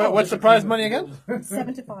prize? What's the prize money again?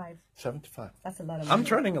 75. 75. That's a lot of money. I'm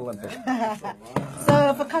turning Olympic.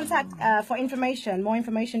 So for contact, for information, more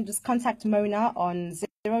information, just contact Mona on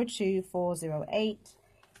 02408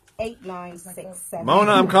 8967.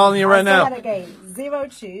 Mona, I'm calling you right now. I'll say that again,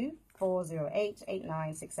 02408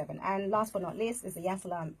 8967. And last but not least is the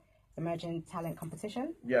Yasalam Emerging Talent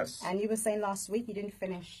Competition. Yes. And you were saying last week you didn't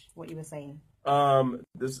finish what you were saying.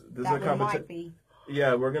 This is a That one might competition. be.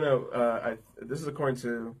 Yeah, we're gonna. This is according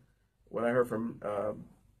to what I heard from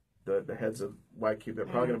the heads of White Cube, they're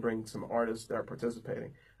probably going to bring some artists that are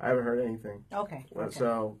participating. I haven't heard anything. Okay.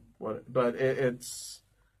 So but it's.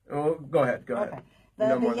 Oh, go ahead. Okay. The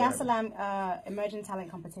Yasalam Emerging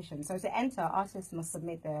Talent Competition. So to enter, artists must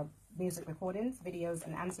submit their music recordings, videos,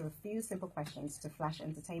 and answer a few simple questions to Flash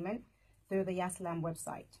Entertainment through the Yasalam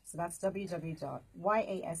website. So that's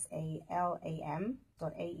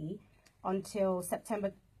www.yasalam.ae until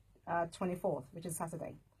September 24th, which is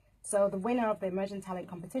Saturday. So the winner of the Emerging Talent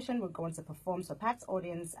Competition will go on to perform to a packed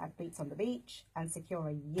audience at Beats on the Beach and secure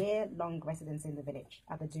a year-long residency in the village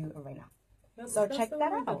at the Do Arena. So check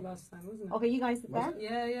that out. Last time, wasn't it? Okay, you guys did that?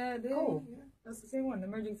 Yeah. Cool. Yeah. That's the same one,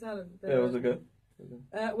 Emerging Talent. Yeah, was it good?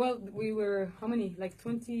 Well, we were, how many? Like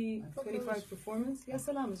 20, 25 performers? Yeah,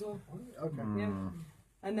 Salam as well. Okay. Yeah.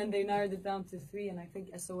 And then they narrowed it down to 3, and I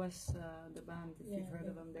think SOS, the band, if you've heard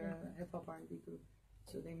of them, they're a hip-hop R&B group.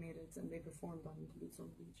 So they made it, and they performed on Beats on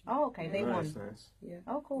the Beach. Oh, okay, they won. Nice. Yeah.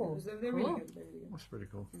 Oh, cool. They're really good. They're really good. That's pretty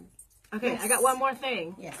cool. Okay, I got one more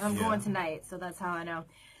thing. Yes. I'm going tonight, so that's how I know.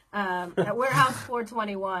 At Warehouse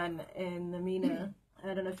 421 in the Mina.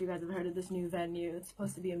 I don't know if you guys have heard of this new venue. It's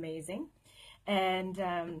supposed to be amazing. And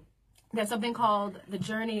there's something called The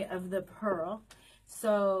Journey of the Pearl.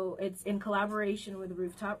 So it's in collaboration with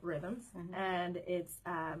Rooftop Rhythms, and it's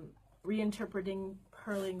reinterpreting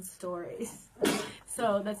pearling stories.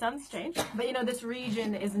 So that sounds strange, but you know, this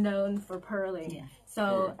region is known for pearling. Yeah.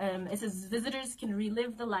 So it says visitors can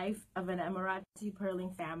relive the life of an Emirati pearling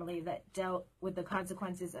family that dealt with the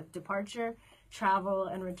consequences of departure, travel,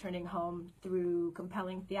 and returning home through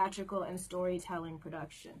compelling theatrical and storytelling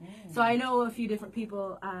production. So I know a few different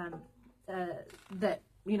people that,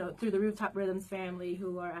 you know, through the Rooftop Rhythms family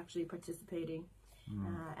who are actually participating.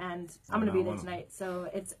 And I'm going to be there tonight. So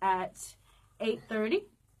it's at 8:30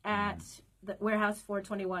 at the Warehouse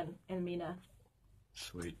 421 in Mina.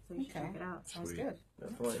 Sweet. So you should check it out. Sounds good.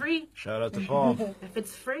 It's free. Shout out to Paul. If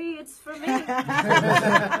it's free, it's for me. Do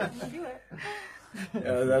it.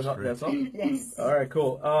 That's all? Yes. All right,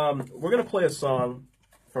 cool. We're going to play a song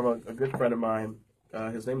from a good friend of mine.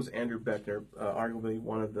 His name is Andrew Beckner, arguably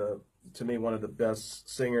one of the best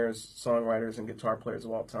singers, songwriters, and guitar players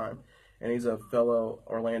of all time. And he's a fellow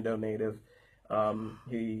Orlando native.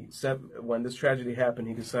 He said when this tragedy happened,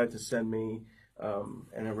 he decided to send me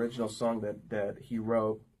an original song that he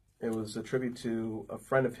wrote. It was a tribute to a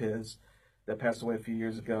friend of his that passed away a few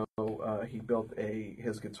years ago. He built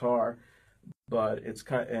his guitar, but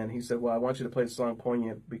and he said, well, I want you to play the song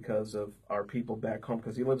Poignant because of our people back home,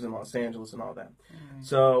 because he lives in Los Angeles and all that.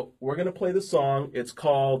 So we're going to play the song. It's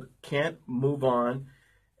called Can't Move On.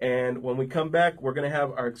 And when we come back, we're going to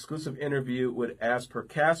have our exclusive interview with As Per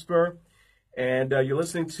Casper. And you're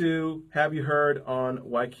listening to Have You Heard on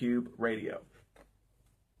YCube Radio.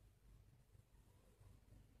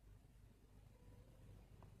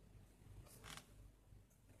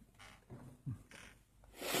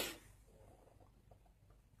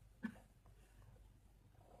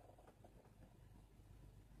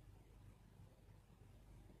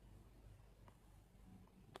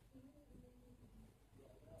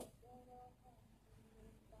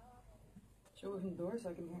 Should we open the door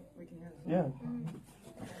so we can hear this? Yeah.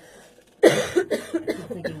 I'm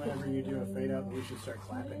thinking whenever you do a fade out, we should start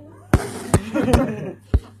clapping.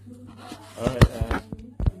 All right.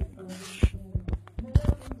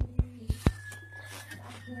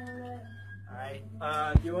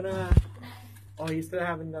 Alright, do you wanna... Oh, you still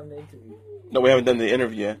haven't done the interview. No, we haven't done the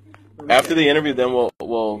interview yet. After the interview, then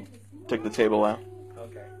we'll take the table out.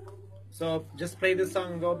 Okay. So, just play this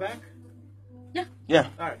song and go back? Yeah.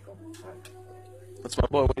 Alright, cool. That's my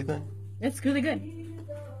boy. What do you think? It's really good.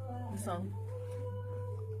 The song.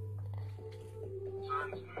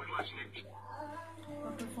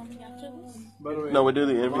 By the way, No, we do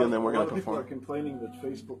the interview and then we're going to people are perform. complaining that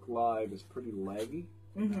Facebook Live is pretty laggy.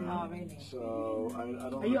 Oh, really? So I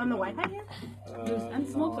don't. Are you on the Wi-Fi here? And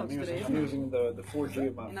Smoke Talks today, I'm using the 4G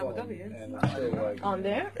of my In Abu phone, Dhabi, yes. and it's still like On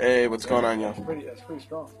there? Hey, what's going on, y'all? it's pretty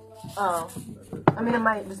strong. Oh. I mean, it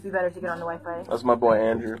might just be better to get on the Wi-Fi. That's my boy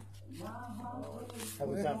Andrew.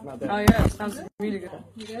 How's it sound from out there? Oh yeah, it sounds really good.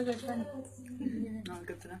 You guys are fun. No,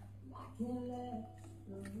 good to know.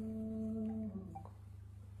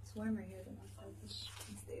 It's warmer here than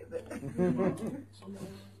stay a bit.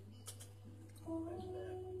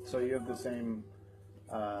 So you have the same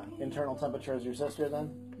internal temperature as your sister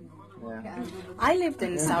then? Yeah. I lived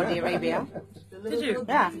in Saudi Arabia. Did you?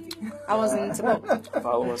 Yeah. I was in Tabuk.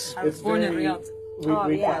 Follow us. I was born in Riyadh.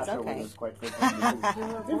 We yes, so okay. it was quite frequent.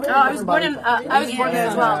 I was born in there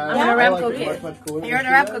as well. I'm an Aramco kid. You're an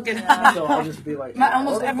Aramco kid. So I'll just be like,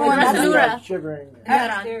 Almost everyone lives shivering.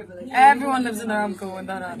 Everyone lives in Aramco in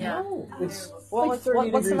Daran. Yeah. It's What's like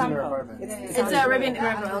 30 what's the degrees in our Aramco? apartment. It's a Arabian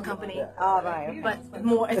oil company. Oh, right. But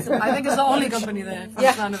more, I think it's the only company there. From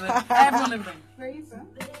the sound of it. Everyone lives there. Where are you from?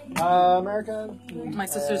 America. My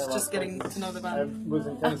sister's just getting to know the I band. was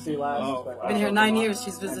in Tennessee last. Been here 9 years.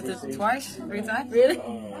 She's visited twice, 3 times. Really?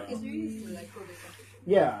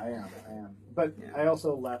 Yeah, I am. But I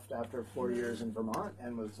also left after 4 years in Vermont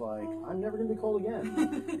and was like, I'm never going to be cold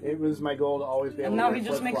again. It was my goal to always be able And to now wear he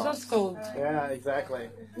just makes flip-flops. us cold Yeah, exactly.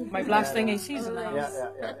 by blasting ACs in the house.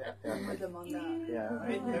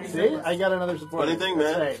 Yeah. See, I got another support. Funny thing,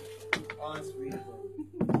 man.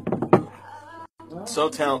 So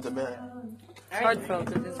talented, man.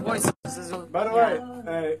 Heartfelt in his voice. By the way,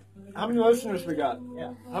 how many listeners we got?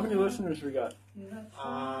 Yeah. How many listeners we got?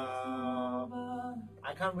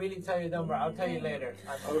 I can't really tell you the number. I'll tell you later.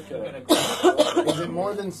 Okay. Is it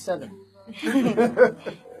more than 7? Because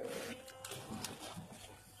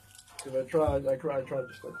I tried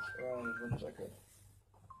just like as much as I could.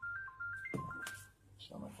 It's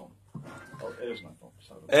not my phone. Oh, it is my phone.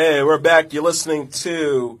 Hey, we're back. You're listening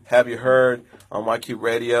to Have You Heard on YQ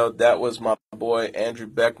Radio. That was my boy Andrew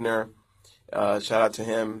Beckner. Shout out to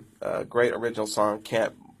him. Great original song,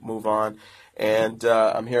 Can't Move On. And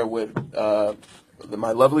I'm here with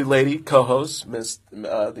my lovely lady co-host, Miss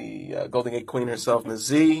the Golden Gate Queen herself, Miss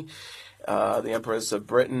Z, the Empress of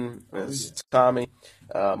Britain, Miss Tomi,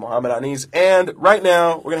 Mohammad Anus, and right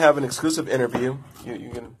now we're gonna have an exclusive interview.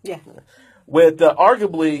 You can, with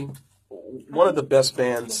arguably one of the best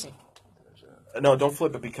bands. No, don't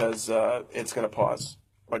flip it because it's gonna pause.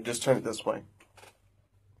 Or just turn it this way.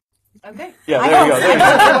 Okay. Yeah, there you go.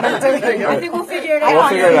 There you go. I think we'll figure it out. We'll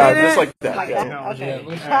figure it out, just like that. Like Yeah. that?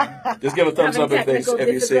 Okay. Just give a thumbs up if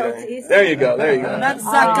you see it. There you go. There you go. That's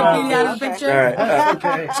Zach completely out of the picture. All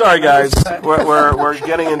right. Sorry, guys. We're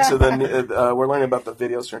getting into the we're learning about the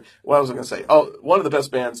video stream. What was I going to say? Oh, one of the best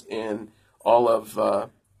bands in all of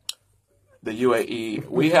the UAE.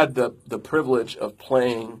 We had the privilege of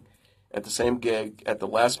playing at the same gig at the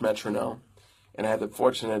last Metronome, and I had the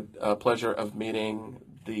fortunate pleasure of meeting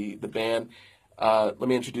the band. Let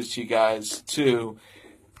me introduce you guys to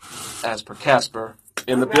As Per Casper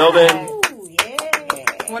in the building. Oh,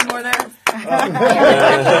 yeah. One more there.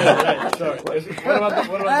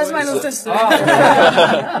 That's my little sister.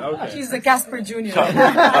 Okay. She's the Casper Junior.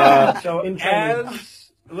 So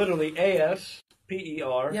as literally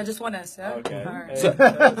ASPER. Yeah, just one S. Yeah. Okay. All right. So,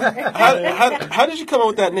 how did you come up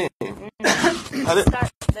with that name?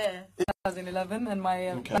 Start there. 2011, and my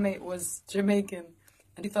roommate was Jamaican,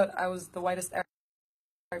 and he thought I was the whitest Arab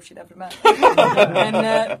she'd ever met. And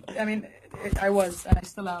I mean, I was, and I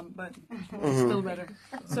still am, but still better.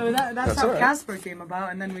 So that's how Casper came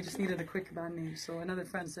about, and then we just needed a quick band name. So another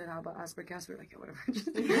friend said, "How about As Per Casper?" Like, whatever.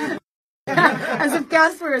 As if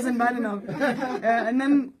Casper isn't bad enough. And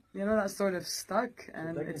then that sort of stuck,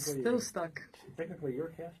 and it's still stuck. Technically, you're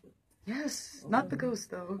Casper. Yes, not the ghost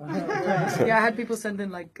though. Yeah, I had people send in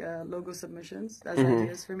like logo submissions as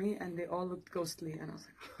ideas for me, and they all looked ghostly, and I was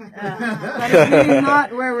like, that's really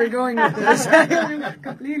not where we're going with this.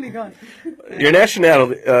 Completely gone. Your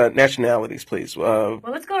nationalities, please. Well,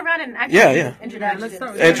 let's go around and actually introductions. Let's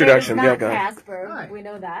start with Introduction, Not yeah, go ahead. Casper, Hi. we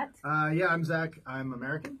know that. Yeah, I'm Zach. I'm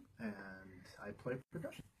American, and I play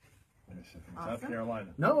percussion. South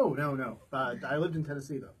Carolina. No. I lived in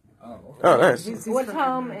Tennessee, though. Oh, nice. What's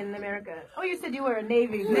home in America? Oh, you said you were a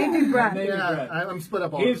Navy brat. Yeah, I'm split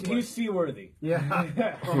up all over the place. He's seaworthy. Yeah.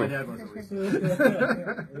 Oh, my dad was always.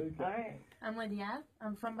 All right. I'm Lydia.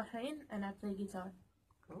 I'm from Bahrain, and I play guitar.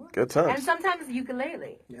 Good times. And sometimes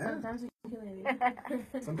ukulele. Yeah. Sometimes ukulele.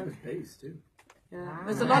 Sometimes bass, too. Yeah.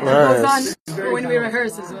 There's a lot that goes on when we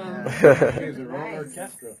rehearse as well. He's a roller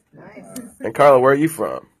orchestra. Nice. And Carla, where are you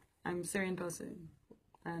from? I'm Syrian Palestinian,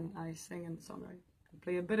 and I sing and songwrite. I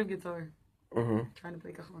play a bit of guitar. Trying to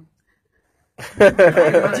play cajon.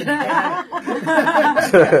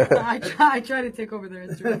 I try to take over their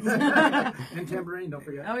instruments. And tambourine, don't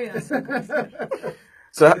forget. Oh, yes.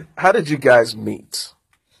 So, how did you guys meet?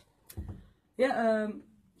 Yeah,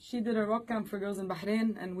 she did a rock camp for girls in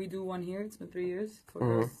Bahrain, and we do one here. It's been 3 years for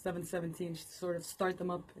girls 7-17 to sort of start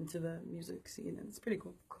them up into the music scene, and it's pretty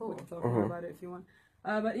cool. We can talk more about it if you want.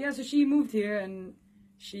 But yeah, so she moved here, and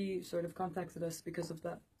she sort of contacted us because of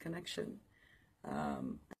that connection.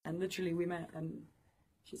 And literally we met, and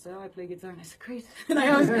she said, "Oh, I play guitar," and I said, "Great." And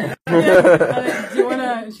I was, yeah. Do you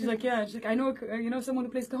wanna? And she's like, "Yeah." She's like, "I know, someone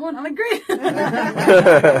who plays cajon." I'm like, "Great."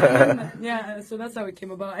 Then, yeah, so that's how it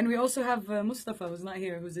came about. And we also have Mustafa, who's not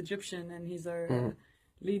here, who's Egyptian, and he's our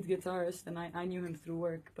lead guitarist. And I knew him through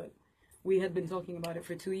work, but we had been talking about it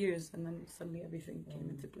for 2 years, and then suddenly everything came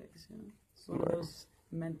into place. You know, it's one of those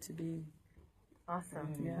meant to be. Awesome.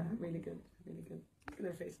 Yeah, really good, really good. Look at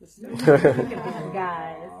their faces.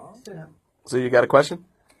 Guys. So you got a question?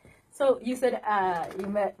 So you said you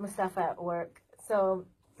met Mustafa at work. So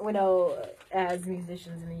we know as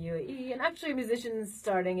musicians in the UAE, and actually musicians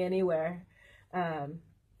starting anywhere,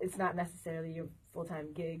 it's not necessarily your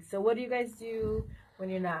full-time gig. So what do you guys do when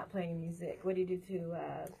you're not playing music? What do you do to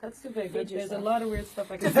That's too big. There's a lot of weird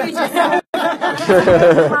stuff I can feed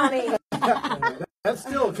That's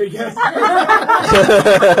still a big yes.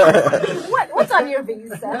 What's on your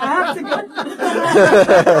visa? I have to go.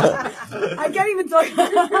 I can't even talk.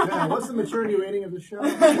 Yeah, what's the maturity rating of the show?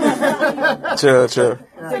 Sure.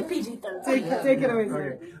 Take PG-13. Take it away,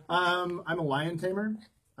 sir. Okay. I'm a lion tamer.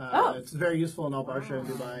 It's very useful in Al Barsha in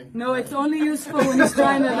Dubai. No, it's only useful when he's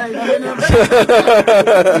trying to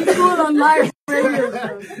be cool on live radio.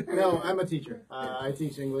 No, I'm a teacher. I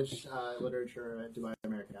teach English literature at Dubai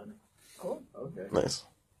American Avenue. Cool. Okay. Nice.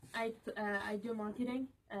 I do marketing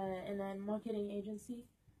in a marketing agency,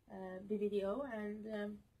 BBDO,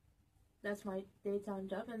 and that's my daytime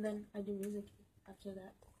job. And then I do music after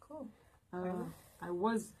that. Cool. I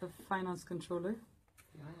was a finance controller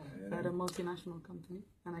at a multinational company,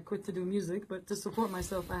 and I quit to do music. But to support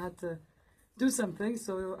myself, I had to do something.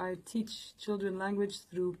 So I teach children language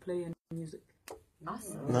through play and music.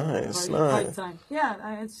 Awesome. Nice. Time.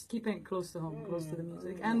 Yeah, it's keeping it close to home, close to the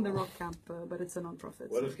music and the rock camp, but it's a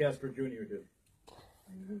non-profit. What does Casper Jr. do?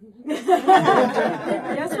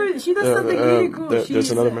 Casper, she does something really cool.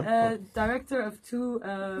 She's director of 2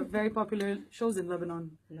 very popular shows in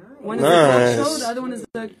Lebanon. Nice. One is a talk show, the other one is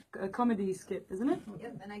a comedy skit, isn't it?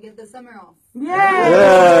 Yep, and I get the summer off.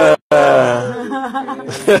 Yeah.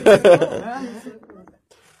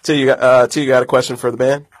 T, you got a question for the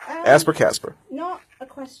band? As Per Casper. Not a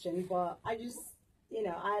question, but I just,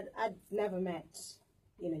 I'd never met,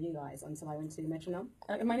 you guys until I went to Metronome.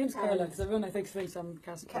 My name's Carla, because everyone I think thinks I'm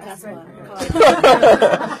Casper.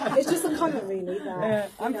 It's just a comment, really.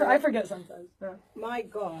 That, I forget sometimes. Yeah. My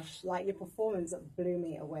gosh, your performance blew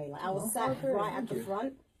me away. I was sat right at the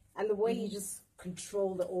front, and the way you just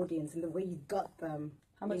control the audience and the way you got them.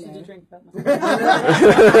 How much did you drink that night?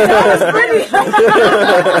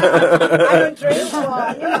 I don't drink,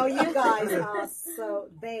 but you guys are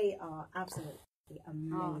they are absolutely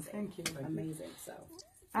amazing. Oh, thank you. Amazing. So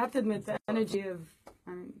I have to admit, the energy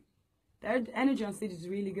on stage is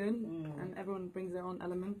really good, and everyone brings their own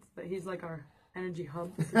element. But he's like our energy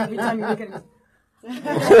hub. Every time you look at him,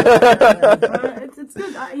 it's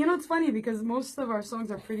good. It's funny because most of our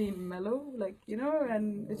songs are pretty mellow,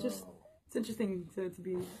 and it's just. It's interesting to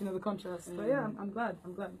be, the contrast. But yeah, I'm glad.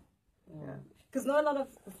 Yeah. Because not a lot of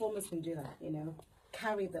performers can do that,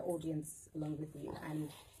 carry the audience along with you. And,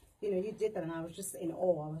 you did that, and I was just in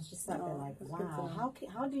awe. I was just sat there wow,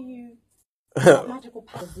 how do you, what magical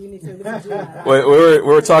powers do you need to really do that? Wait, we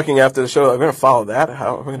were talking after the show, we're going to follow that?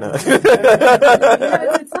 How are we going to?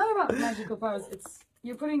 It's not about magical powers.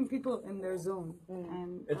 You're putting people in their zone,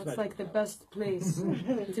 and that's the best place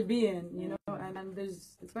to be in, and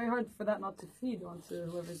it's very hard for that not to feed onto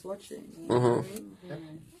whoever's watching.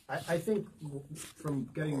 I think from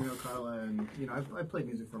getting to know Carla, and I've played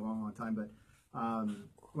music for a long time, but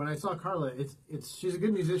when I saw Carla, she's a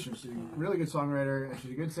good musician, she's a really good songwriter, and she's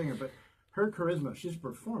a good singer, but her charisma, she's a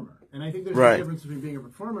performer. And I think there's a difference between being a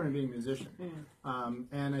performer and being a musician.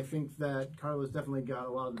 And I think that Carla's definitely got a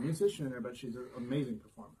lot of the musician in there, but she's an amazing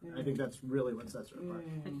performer. And I think that's really what sets her apart.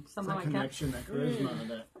 Somehow that connection, that charisma, that with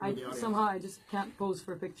the audience. Somehow I just can't pose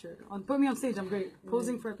for a picture. Put me on stage, I'm great.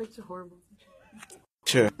 Posing for a picture, horrible.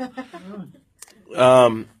 Sure. I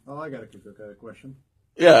got a question.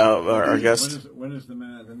 Yeah, our guest. When is the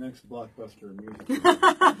next blockbuster music?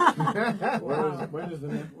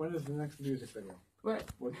 When is the next music video? What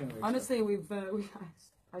can we honestly,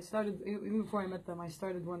 I started even before I met them. I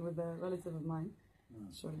started one with a relative of mine.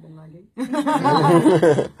 Should have been lagging.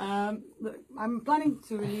 I'm planning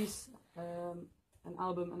to release an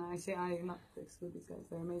album, and I say not to exclude these guys;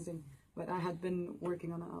 they're amazing. But I had been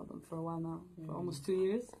working on an album for a while now, for almost 2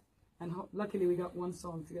 years, and luckily we got one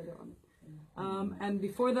song together on it. And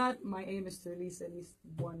before that, my aim is to release at least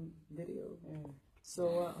one video.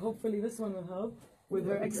 So hopefully this one will help with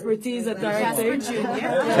her expertise at directing.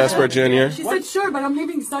 Casper Jr. She said, sure, but I'm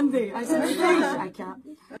leaving Sunday. I said, I can't.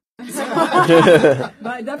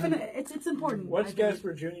 But definitely, it's important. What's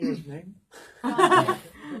Casper Jr.'s name?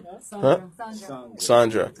 Sandra.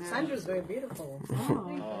 Sandra. Sandra's very beautiful.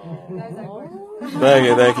 Thank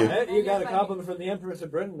you, thank you. Hey, you got a compliment from the Empress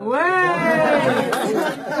of Britain. Facebook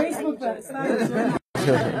that.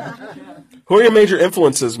 Who are your major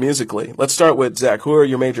influences musically? Let's start with Zach. Who are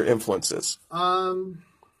your major influences?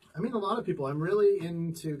 I mean, a lot of people. I'm really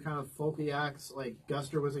into kind of folky acts. Like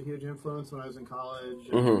Guster was a huge influence when I was in college.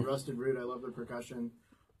 Mm-hmm. Rusted Root, I love the percussion.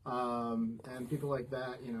 And people like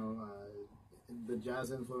that, you know, the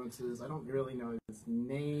jazz influences. I don't really know his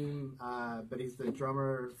name, but he's the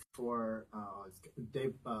drummer for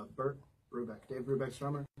Dave Brubeck. Dave Brubeck's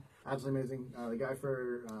drummer. Absolutely amazing. The guy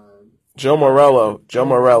for... Joe Morello.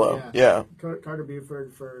 Yeah. Carter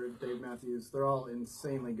Buford for Dave Matthews. They're all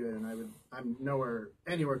insanely good, and I'm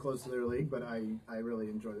anywhere close to their league, but I really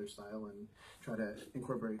enjoy their style and try to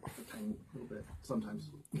incorporate a tiny little bit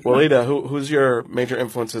sometimes. Walida, who's your major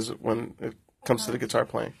influences when it comes to the guitar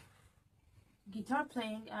playing? Guitar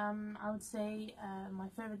playing, I would say my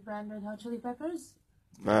favorite band, Red Hot Chili Peppers.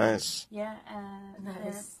 Nice. Yeah,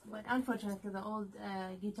 Nice. but unfortunately, the old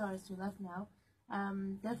guitarists who left now.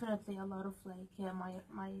 Definitely a lot of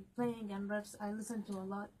my playing and riffs. I listen to a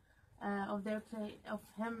lot of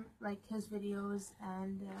him, like his videos,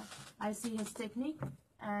 and I see his technique,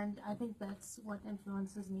 and I think that's what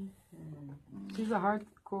influences me. She's a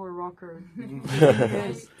hardcore rocker.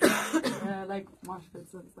 Like mosh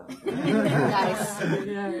pits and stuff. Nice.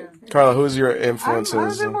 Yeah. Carla, who's your influences?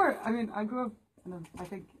 I'm a bit more. I mean, I grew up in I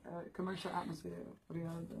think commercial atmosphere.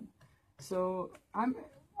 So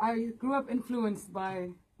I grew up influenced by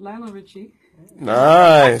Lionel Richie.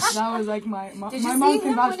 Nice. That was like my mom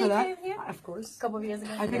can vouch for that. Of course. A couple of years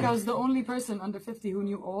ago. I think I was the only person under 50 who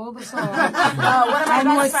knew all the songs. And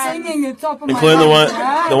was singing it top of my including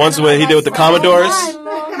the ones where he did with the Commodores.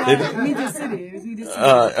 Media City. It was Media City.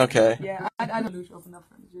 Okay. Yeah, I Luch opened up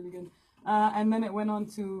for it. It was really good. And then it went on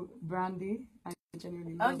to Brandy. I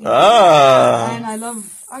genuinely love it. And I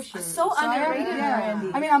love Usher. So underrated,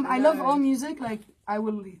 Brandy. I mean, I love all music. Like, I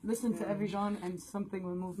will listen to every genre and something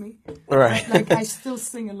will move me. Right. But, like, I still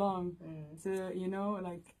sing along to,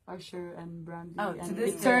 like Usher and Brandy and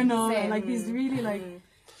Eternal. And, like, these really, like...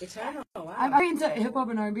 Eternal, wow. I'm very into hip-hop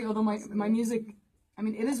and R&B, although my music... I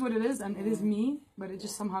mean, it is what it is, and it is me, but it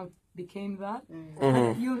just somehow became that.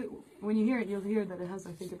 And when you hear it, you'll hear that it has,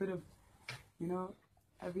 I think, a bit of,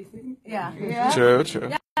 everything. Yeah. True.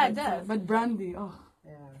 Yeah, it does. But Brandy,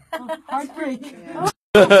 heartbreak. Yeah.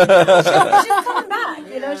 She's coming back.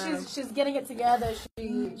 She's getting it together.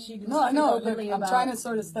 She No, I'm trying to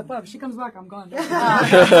sort of step up. She comes back, I'm gone.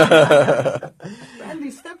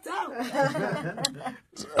 Brandy stepped out.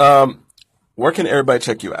 Where can everybody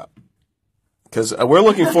check you out? Because we're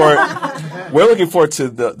looking forward to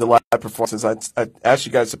the live performances. I asked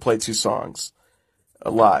you guys to play 2 songs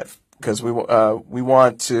live because we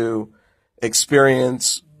want to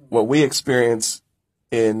experience what we experience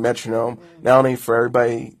in Metronome, not only for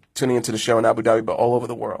everybody tuning into the show in Abu Dhabi, but all over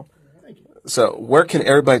the world. So where can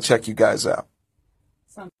everybody check you guys out?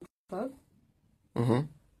 SoundCloud.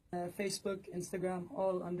 Facebook, Instagram,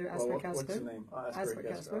 all under As Per Casper. What's the name? As Per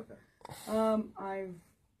Casper. Okay. I've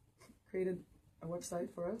created a website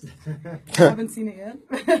for us. I haven't seen it yet.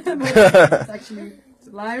 It's actually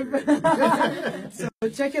live. So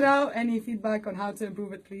check it out. Any feedback on how to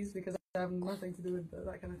improve it, please, because I have nothing to do with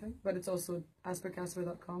that kind of thing. But it's also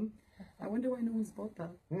aspercasper.com. I wonder why no one's bought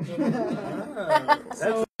that.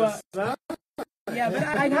 Yeah, but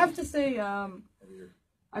I'd have to say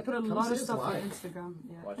I put a lot of stuff on Instagram.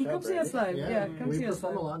 Yeah. Come see us live. Yeah, come see us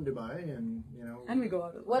live. We perform a lot in Dubai, and and we go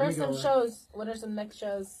out. What are some shows? What are some next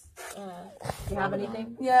shows? Do you have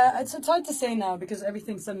anything? Yeah, it's hard to say now because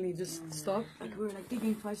everything suddenly just stopped. Like we were like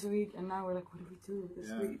gigging twice a week, and now we're like, what do we do this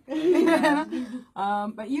week?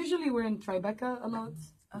 But usually we're in Tribeca a lot.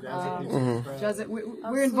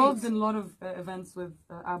 We're involved in a lot of events with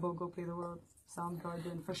ABBO, Go Play the World,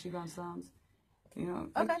 Soundgarden, Freshly Ground Sounds.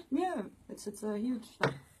 Okay. Yeah, it's a huge,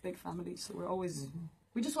 big family. So we're always,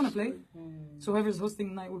 we just want to play. So whoever's hosting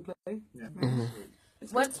the night will play. Yeah.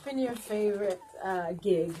 What's been your favorite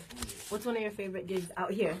gig? What's one of your favorite gigs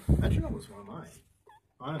out here? Metronome was one of mine.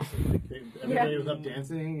 Honestly, everybody was up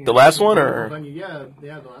dancing. The last one, or yeah,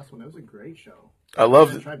 the last one. That was a great show. I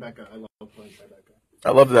love Tribeca. I love playing Tribeca.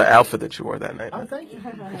 I love the outfit that you wore that night. Oh, thank you.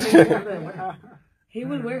 He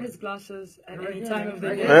will wear his glasses at any time of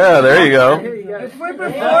the day. Yeah, there you go. If we're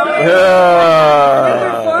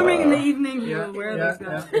performing in the evening, he will wear those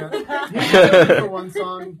glasses. Yeah. For one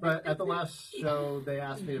song, but at the last show, they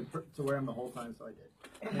asked me to wear them the whole time, so I did.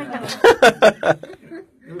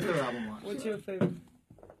 It was their album launch. What's your favorite?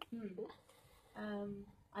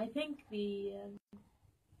 I think the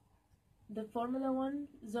Formula One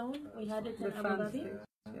zone, we had it in Abu Dhabi.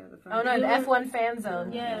 Oh no, the F1 fan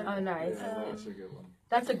zone. Yeah. Oh nice. That's a good one.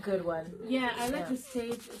 That's a good one. Yeah, I like the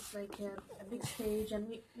stage. It's like a big stage, and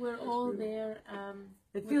we're all there.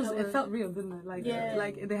 It felt real, didn't it? Like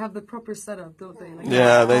they have the proper setup, don't they? Like,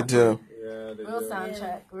 Yeah, they do. Yeah, they Real do. sound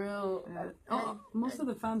check. Real. Most of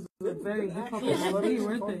the fans were very hip hop heavy,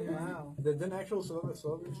 weren't they? Wow. Didn't actual celebrities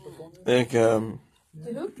perform I think,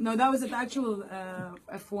 No, that was an actual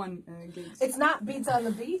F1 gigs. It's not Beats on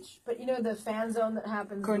the Beach, but you know the fan zone that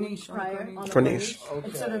happens Corniche, prior on the Corniche. Corniche?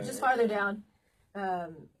 It's sort of just farther down.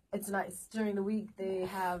 It's nice. During the week,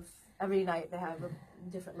 every night they have a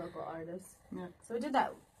different local artist. Yeah. So we did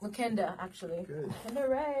that. Lakenda, actually. Lakenda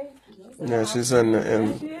Ray. yeah, she's in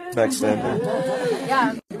backstage.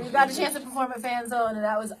 Yeah, we got a chance to perform at Fan Zone, and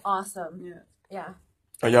that was awesome. Yeah.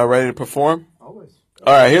 Are y'all ready to perform? Always.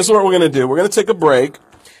 All right, here's what we're going to do. We're going to take a break,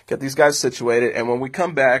 get these guys situated, and when we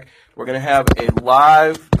come back, we're going to have a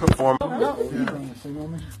live performance.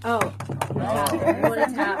 Oh.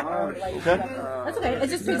 That's okay. It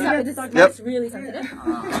just picks up. It's really sensitive.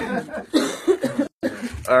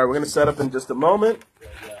 All right, we're going to set up in just a moment.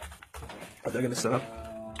 They're going to set up.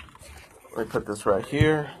 Let me put this right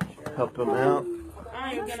here. Help them out.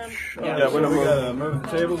 Yeah, we're gonna move the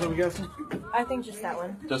tables, I'm guessing. I think just that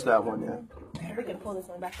one. Just that one, yeah. We can pull this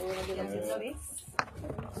one back a little bit into space.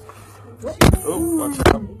 Oh, watch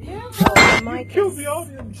out. The mic Killed the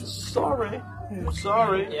audience. Sorry.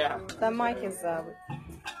 Yeah. The mic is. Yeah,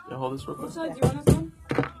 hold this real quick. Which side do you want us on?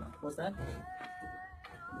 What's that?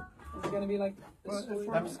 Is it gonna be like this?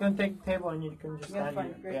 I'm just gonna take the table and you can just Yeah, stand fine.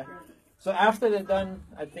 here. Great, Yeah. great. So after they're done,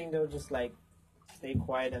 I think they'll just like stay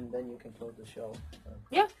quiet and then you can close the show.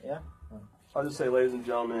 Yeah. Yeah. I'll just say, ladies and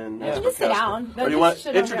gentlemen. You can As Per just sit Casper. down. Or you want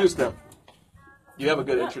introduce them? You have a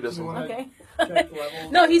good introduction. Okay. Check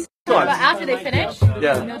level. No, he's Go on. talking about after they finish.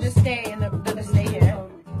 Yeah. They'll just stay they'll just stay here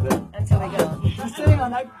until they go. I'm sitting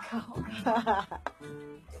on that couch.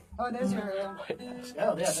 Oh, there's your.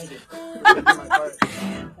 Oh, yeah, thank you.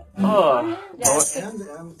 Oh.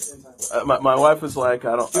 Yeah. My wife was like,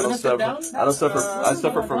 I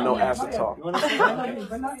suffer from no Yeah. acid talk. You wanna sit down? She's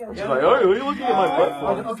like, oh, are you looking at my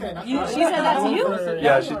butt for? Okay. She said that to you?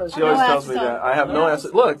 Yeah, she always tells me that. I have no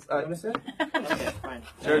acid. Look, You wanna sit? Okay, fine.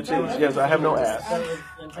 yes, I have no ass.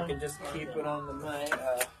 I can just keep it on the mic.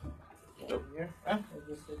 Here. I'll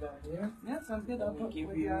just sit down here. Yeah, sounds good. I'll put Keep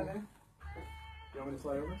you you- out there. You want me to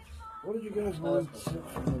fly over? What did you guys want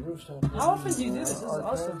from the rooftop? How often do you do this? This is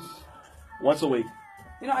awesome. Once a week.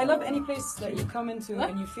 You know, I love any place that you come into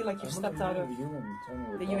and you feel like you've stepped out of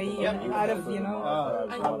the UAE, out of, you know.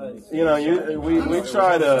 You know,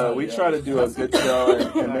 we try to do a good show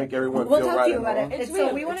and make everyone We'll feel talk right. to you about at it. home.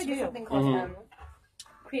 So we want to do something called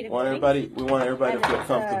creative meeting. We want everybody to And feel it's,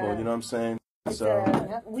 comfortable. You know what I'm saying? It's So.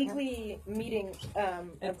 a weekly meeting of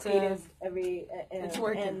It's, creative every it's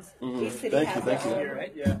working. and Mhm. each city Thank has you, thank their you. own.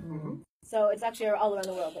 Right? Yeah. So it's actually all around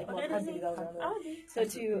the world, like more cities all around the world. So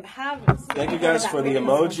to have Thank you guys for the you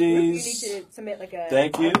emojis. need to submit like a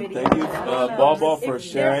Thank you, video. thank you, Ball for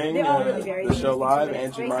sharing They're all really very the show easy. live. It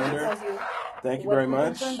Angie basically Minder, tells you thank you what very you're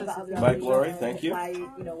much. concerned about the Mike Glory, organization thank you.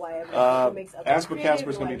 and why everyone makes up As Per creative, Casper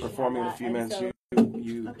is going to be why performing in a that. few And minutes. so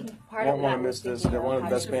You part won't of want that to miss was this. thinking They're one of the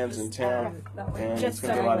how best you bands in town, and it's just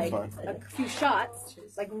going to be a lot of like fun. a few shots,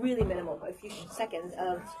 like really minimal, a few seconds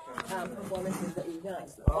of performances that you've done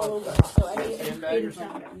all over. So any creative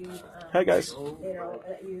shot that you, Hey guys, you know,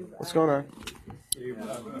 that you've what's going on?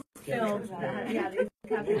 filmed,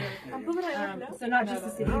 so not just the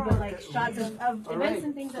city, but like shots of events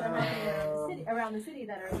and things that are happening around the city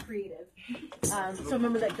that are creative. So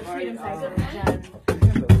remember like the Freedom Fest that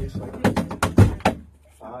was done.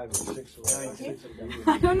 5 or 6 or 6 of them.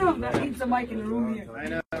 I don't know if that needs a mic in the room here. I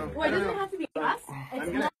know. Well, it doesn't have to be us.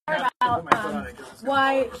 It's more about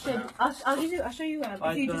why should I'll show you.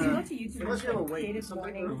 If you just go to YouTube Unless you have a weight, Creative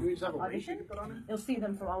something, Morning do you just have a weight you audition, can put on it? you'll see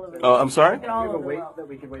them from all over. Oh, I'm sorry? They're all We have a over the weight world. that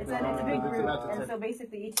we can wait It's a big group, and so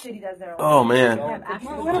basically each city does their own. Oh man. They have actors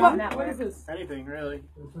What on about, that what one. is this? Anything, really.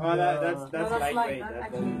 Oh, that's No, that's light. lightweight. That's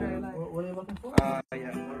actually very light. What are you looking for? Yeah,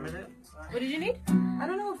 1 minute. What did you need? I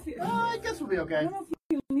don't know if you. I guess we'll be I okay. don't know if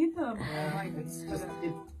you need the mic. It's just,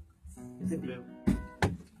 Is it blue?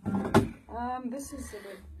 this is a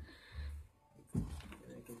bit.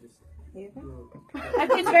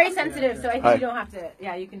 It's very sensitive, so I think Hi. you don't have to.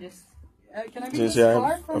 Yeah, you can just. Can I be Just, this yeah, I far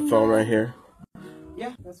have a from phone right here.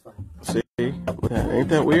 Yeah, that's fine. See? Ain't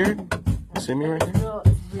that weird? You see me right here?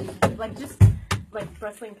 It's really like just like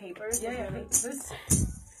rustling papers. Yeah, this.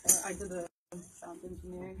 I did a sound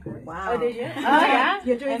engineering course. Wow. Oh, did you? Oh, yeah?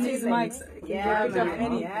 You're doing And these mics. Yeah, pick up man.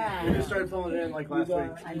 any. Yeah. We just started pulling it in like last week.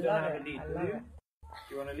 I love it. I love it.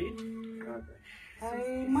 You want to lead? Okay.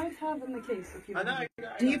 I might have in the case if you.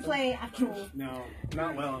 Do you play actual? No,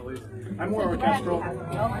 not well at least. I'm more orchestral.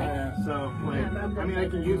 Yeah, so like, I mean, I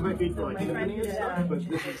can use my feet for like symphony and stuff, but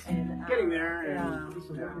this is getting there. And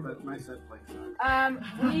yeah, but my set plays.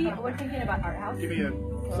 We were thinking about art house. Give me a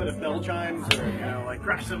set of bell chimes or like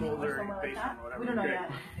crash cymbals or bass drum or whatever. We don't know Great.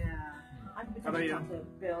 yet. I'm How about you? talk to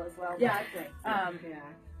Bill as well. Yeah, great.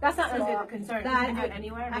 That's not really the concern. That You can do it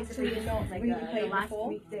anywhere. actually, Basically, like we the played last before.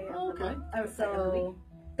 weekday. Oh, okay. So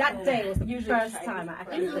that day was the Usually first try time I to-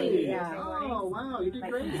 actually played. Really? Yeah. Oh, wow, you did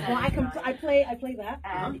great. Well, I play that.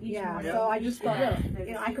 And each Yeah. one- So I just thought,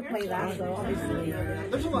 you know, I could play that. So obviously.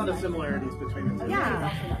 There's a lot of similarities between the two.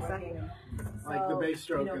 Yeah. Exactly. Like the bass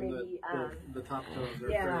stroke you know, and maybe, the top tones are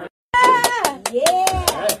Yeah.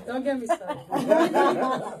 Yeah. Don't get me started.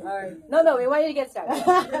 All right. No, we want you to get started.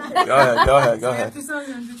 Go ahead. Go ahead. Go I have ahead. 2 songs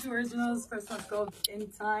and 2 originals. First one's called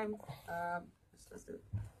Anytime. Let's do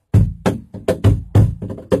it.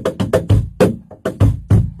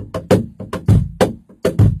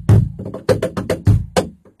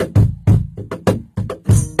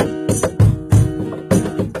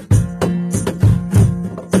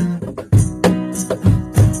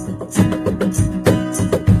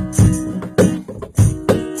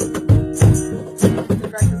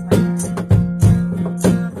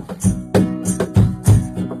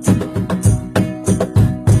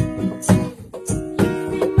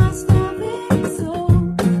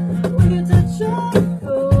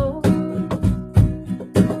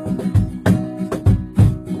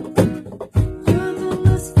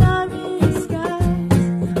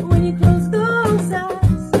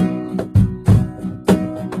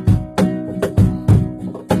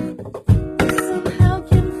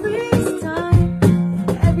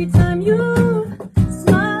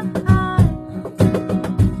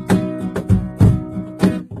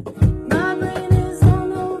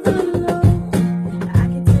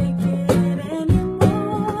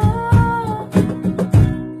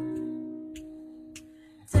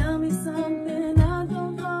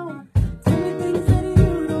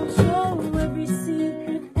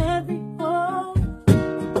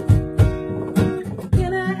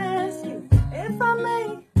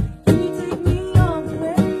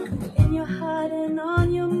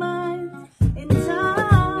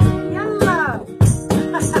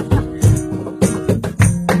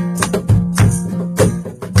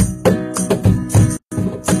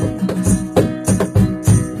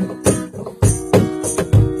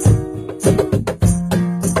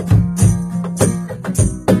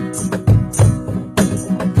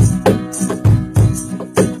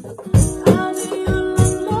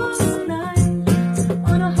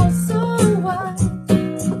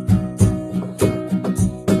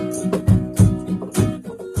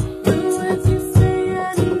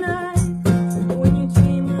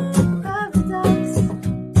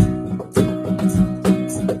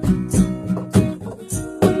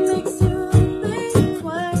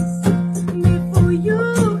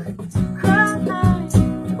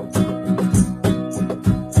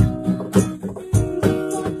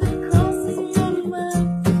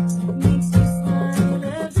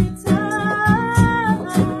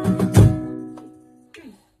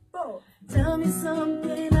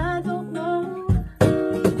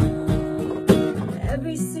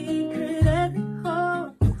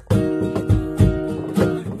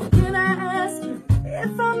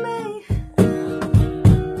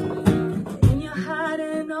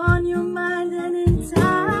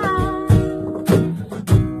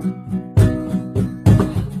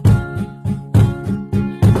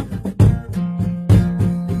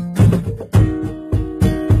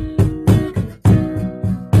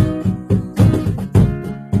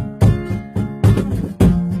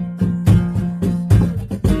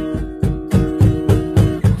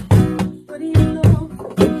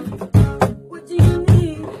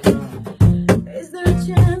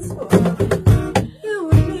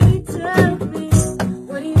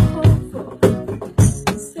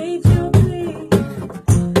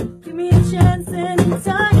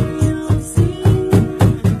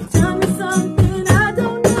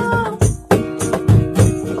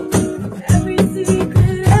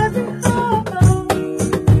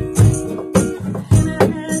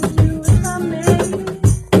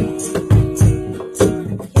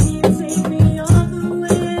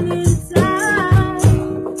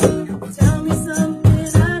 Tell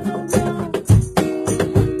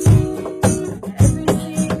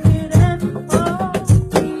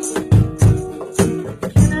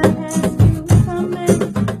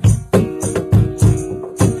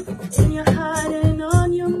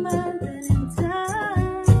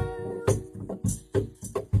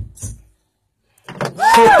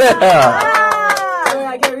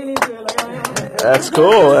I get really into it. That's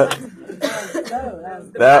cool.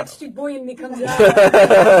 The Backstreet Boy in me comes out. And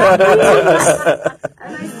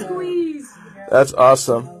I squeeze. That's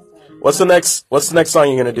awesome. What's the next song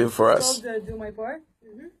you're gonna do for us? It's called Do My Part.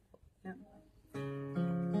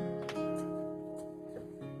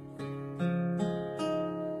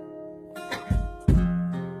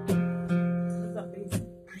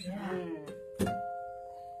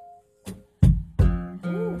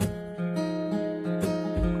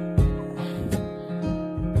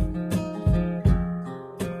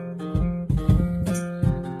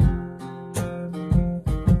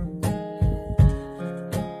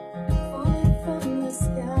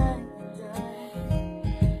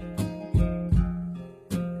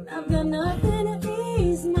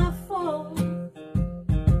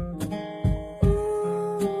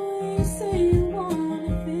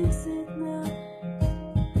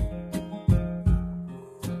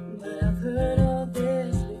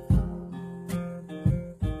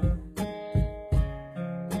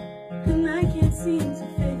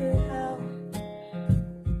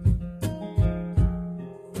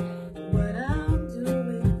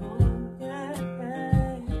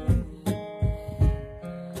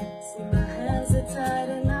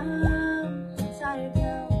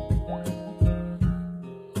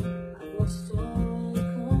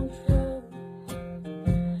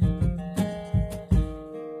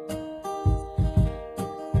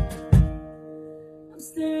 I'm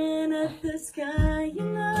staring at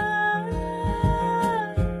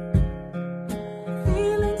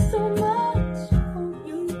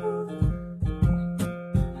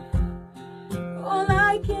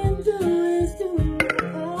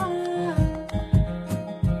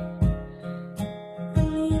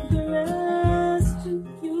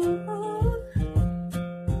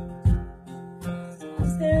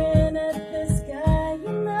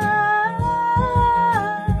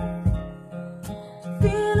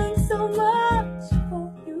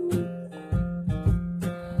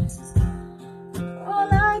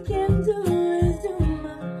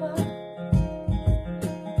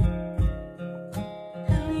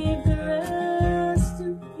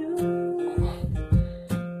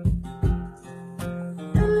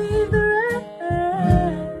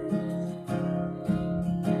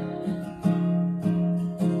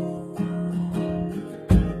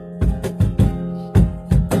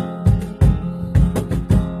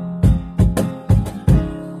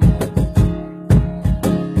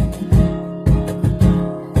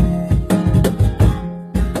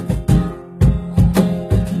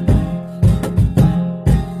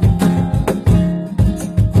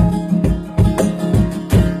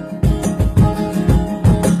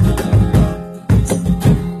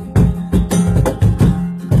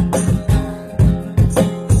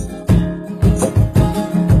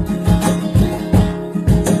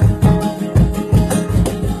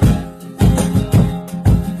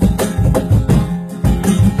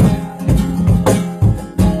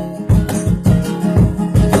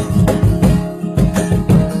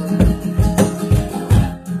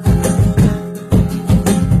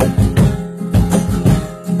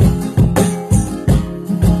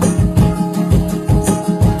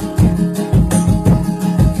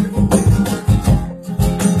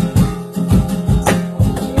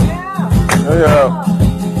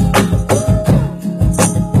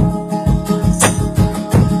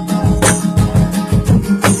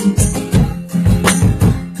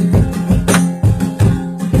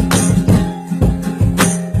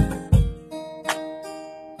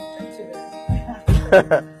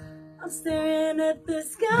the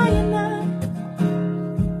sky and I'm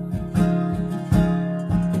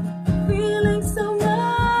feeling so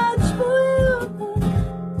much for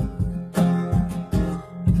you.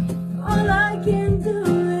 All I can do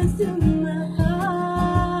is do my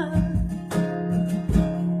heart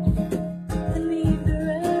and leave the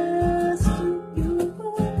rest to you.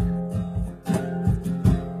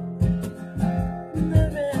 The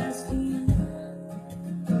rest to you.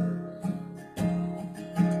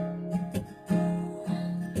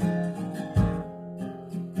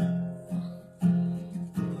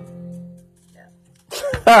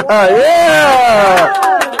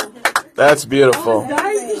 Yeah! That's beautiful.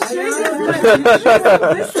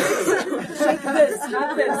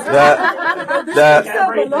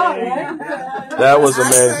 That was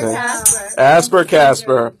amazing. As Per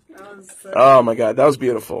Casper. Oh my God, that was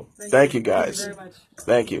beautiful. Thank you guys.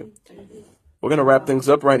 Thank you. We're gonna wrap things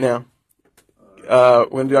up right now. We're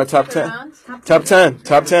gonna do our top 10. Top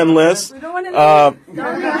 10 list.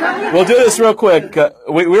 We'll do this real quick.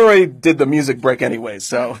 We already did the music break anyway,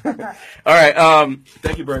 so. All right.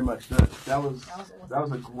 Thank you very much. That was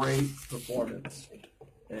a great performance.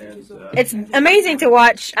 And, it's amazing to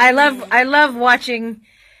watch. I love watching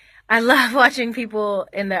people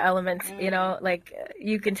in their elements, you know, like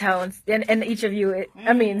you can tell, and each of you,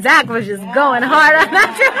 I mean, Zach was just going hard on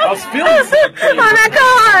that too. I was feeling on that,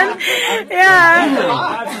 come on. Yeah.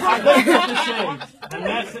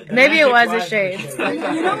 Maybe it was a shade.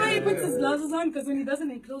 You know when he puts his glasses on? Because when he doesn't,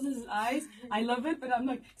 he closes his eyes. I love it, but I'm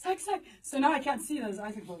like, Zach. So now I can't see those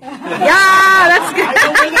eyes are closed. Yeah, that's good.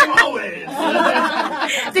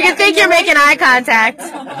 So you can think you're making eye contact.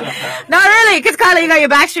 Not really, because Carla, you got your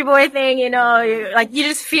Backstreet Boy thing, you know, you're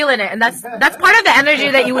just feeling it, and that's part of the energy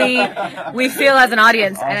that we feel as an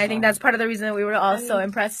audience, and I think that's part of the reason that we were all so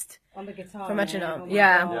impressed on the guitar from Metronome.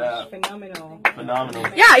 Yeah. Phenomenal.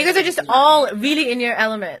 Yeah, you guys are just all really in your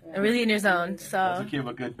element, really in your zone. So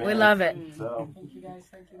we love it. So, thank you guys.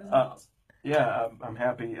 Thank you. Yeah, I'm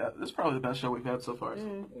happy. This is probably the best show we've had so far,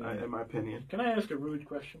 in my opinion. Can I ask a rude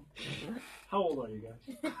question? How old are you guys?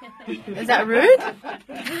 Is that rude?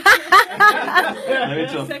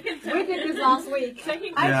 We did this last week. I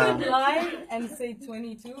could lie and say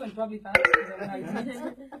 22 and probably pass.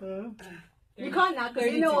 You can't now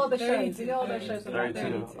because you know all the shows. You know all the shows.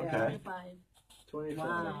 32. Okay. 25.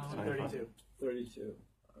 Wow. 32. 32.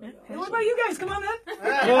 Hey, what about you guys? Come on, man.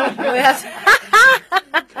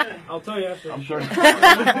 I'll tell you after. I'm sure.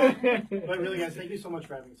 But really, guys, thank you so much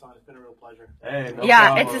for having us on. It's been a real pleasure. Hey, no yeah,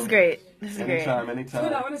 problem. this is great. This is anytime. Dude,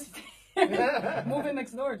 I want to move in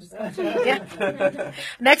next door. Just yeah.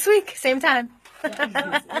 Next week, same time. You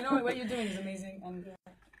know what you're doing is amazing, and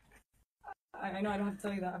I know I don't have to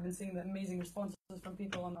tell you that. I've been seeing the amazing responses from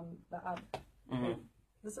people on the app. Mm-hmm.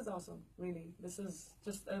 This is awesome, really. This is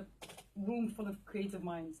just a room full of creative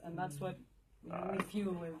minds, and that's what we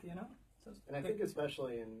fuel with, you know? So and I think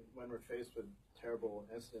especially when we're faced with terrible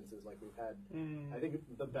incidences like we've had, I think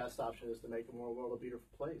the best option is to make the world a beautiful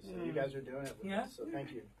place. And you guys are doing it with us, so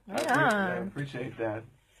thank you. I appreciate that.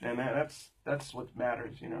 And that's what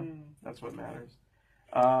matters, you know? That's what matters.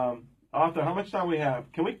 Arthur, how much time we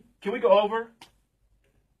have? Can we go over?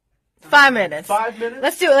 5 minutes. 5 minutes?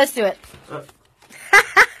 Let's do it.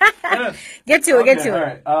 Get to it. All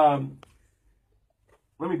right.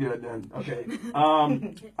 Let me do it then. Okay.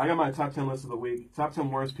 I got my top 10 list of the week. Top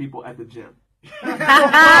 10 worst people at the gym.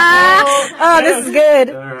 Oh, this is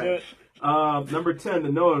good. All right. Number 10,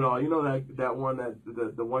 the know-it-all. You know that one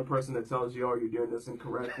the one person that tells you, "Oh, you're doing this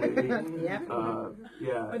incorrectly."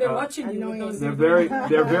 Yeah. But they're watching you. They're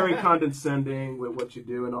very condescending with what you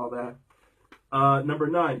do and all that. Number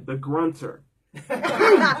 9, the grunter.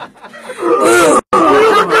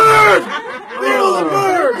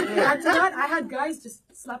 After that, I had guys just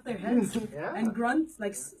slap their heads and grunt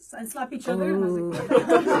and slap each other. And I was like,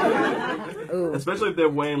 especially if they're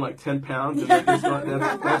weighing like 10 pounds. That's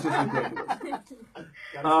just ridiculous.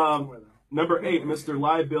 Number 8, Mr.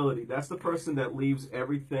 Liability. That's the person that leaves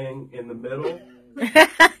everything in the middle.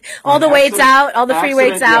 All the weights out, all the free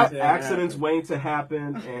weights out. Accidents waiting to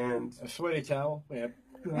happen, and a sweaty towel. Yeah.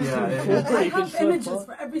 I have images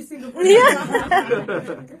for every single one.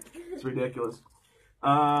 It's ridiculous.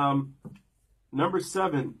 Number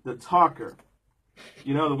 7, the talker.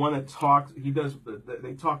 You know, the one that talks.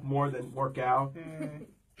 They talk more than work out.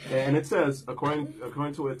 And it says, according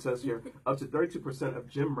to what it says here, up to 32% of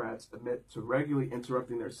gym rats admit to regularly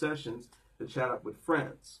interrupting their sessions to chat up with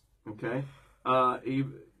friends. Okay,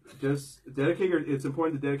 it's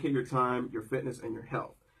important to dedicate your time, your fitness, and your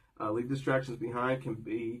health. Leave distractions behind can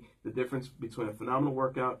be the difference between a phenomenal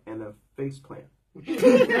workout and a face plant.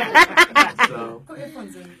 So, put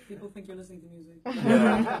earphones in. People think you're listening to music.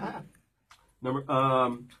 Yeah.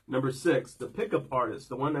 Number 6, the pickup artist,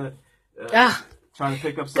 the one that trying to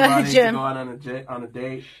pick up somebody to go out on a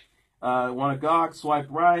date. Want to gawk,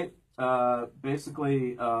 swipe right.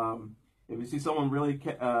 Basically, if you see someone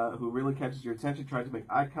who really catches your attention, try to make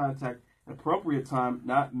eye contact at appropriate time,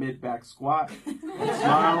 not mid-back squat.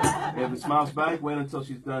 Smile. If it smiles back, wait until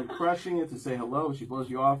she's done crushing it to say hello. If she blows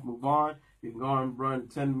you off, move on. You can go on and run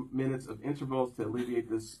 10 minutes of intervals to alleviate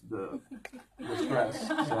the stress.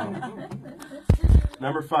 So.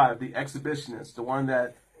 Number 5, the exhibitionist, the one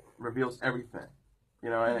that reveals everything.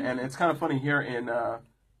 You know, and it's kind of funny here in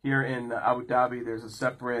Abu Dhabi. There's a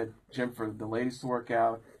separate gym for the ladies to work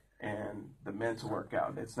out and the men to work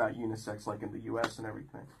out. It's not unisex like in the U.S. and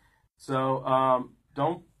everything. So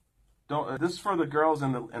don't. This is for the girls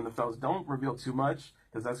and the fellas. Don't reveal too much.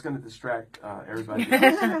 because that's going to distract everybody.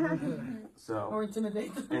 So or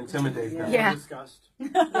intimidate them. Intimidate them. Yeah. Disgust.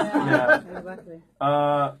 Yeah. Exactly.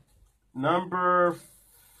 Number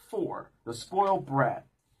 4, the spoiled brat.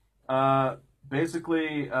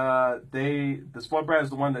 Basically, the spoiled brat is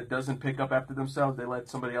the one that doesn't pick up after themselves. They let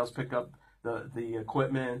somebody else pick up the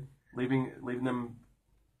equipment, leaving them,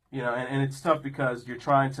 and it's tough because you're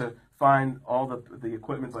trying to find all the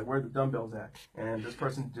equipment, like where are the dumbbells at, and this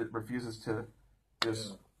person just refuses to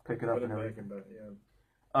just pick it up and everything.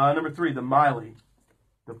 Number 3, the Miley.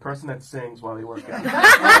 The person that sings while they work out. I'm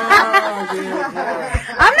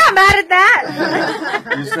not mad at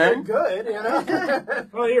that. You sing? Good,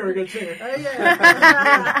 Oh, you're a good singer.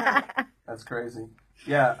 That's crazy.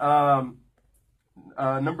 Yeah.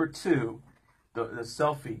 Number 2, the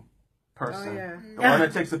selfie person. Oh, yeah. The one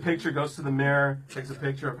that takes a picture, goes to the mirror, takes a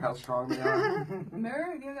picture of how strong they are.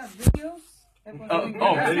 Mirror, you got videos?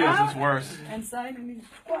 Videos is worse. And sign and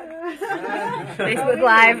Facebook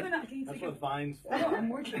Live. That's what Vine's for. I'm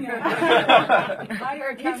working on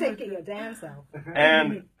You take your damn self.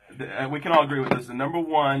 And we can all agree with this. The number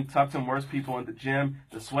 1 top 10 worst people in the gym: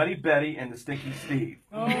 the Sweaty Betty and the Stinky Steve.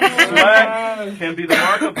 Sweat can be the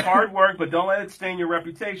mark of hard work, but don't let it stain your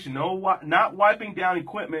reputation. Not wiping down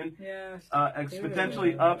equipment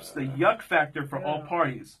exponentially ups the yuck factor for all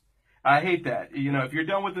parties. I hate that. If you're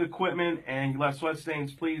done with the equipment and you left sweat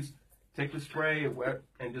stains, please take the spray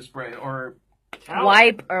and just spray it, or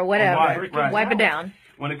Wipe or whatever. Right. Wipe it down.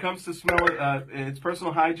 When it comes to smelling, it's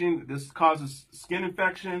personal hygiene. This causes skin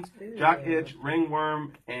infections, jock itch,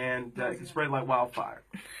 ringworm, and it can spread like wildfire.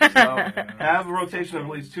 So have a rotation of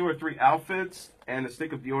at least 2 or 3 outfits and a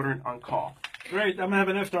stick of deodorant on call. Great, I'm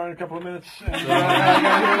having iftar in a couple of minutes.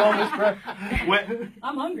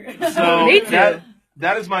 I'm hungry. So Me too.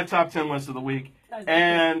 that is my top 10 list of the week.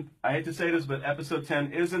 And I hate to say this, but episode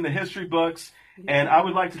 10 is in the history books. And I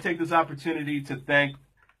would like to take this opportunity to thank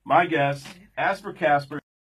my guest, As Per Casper.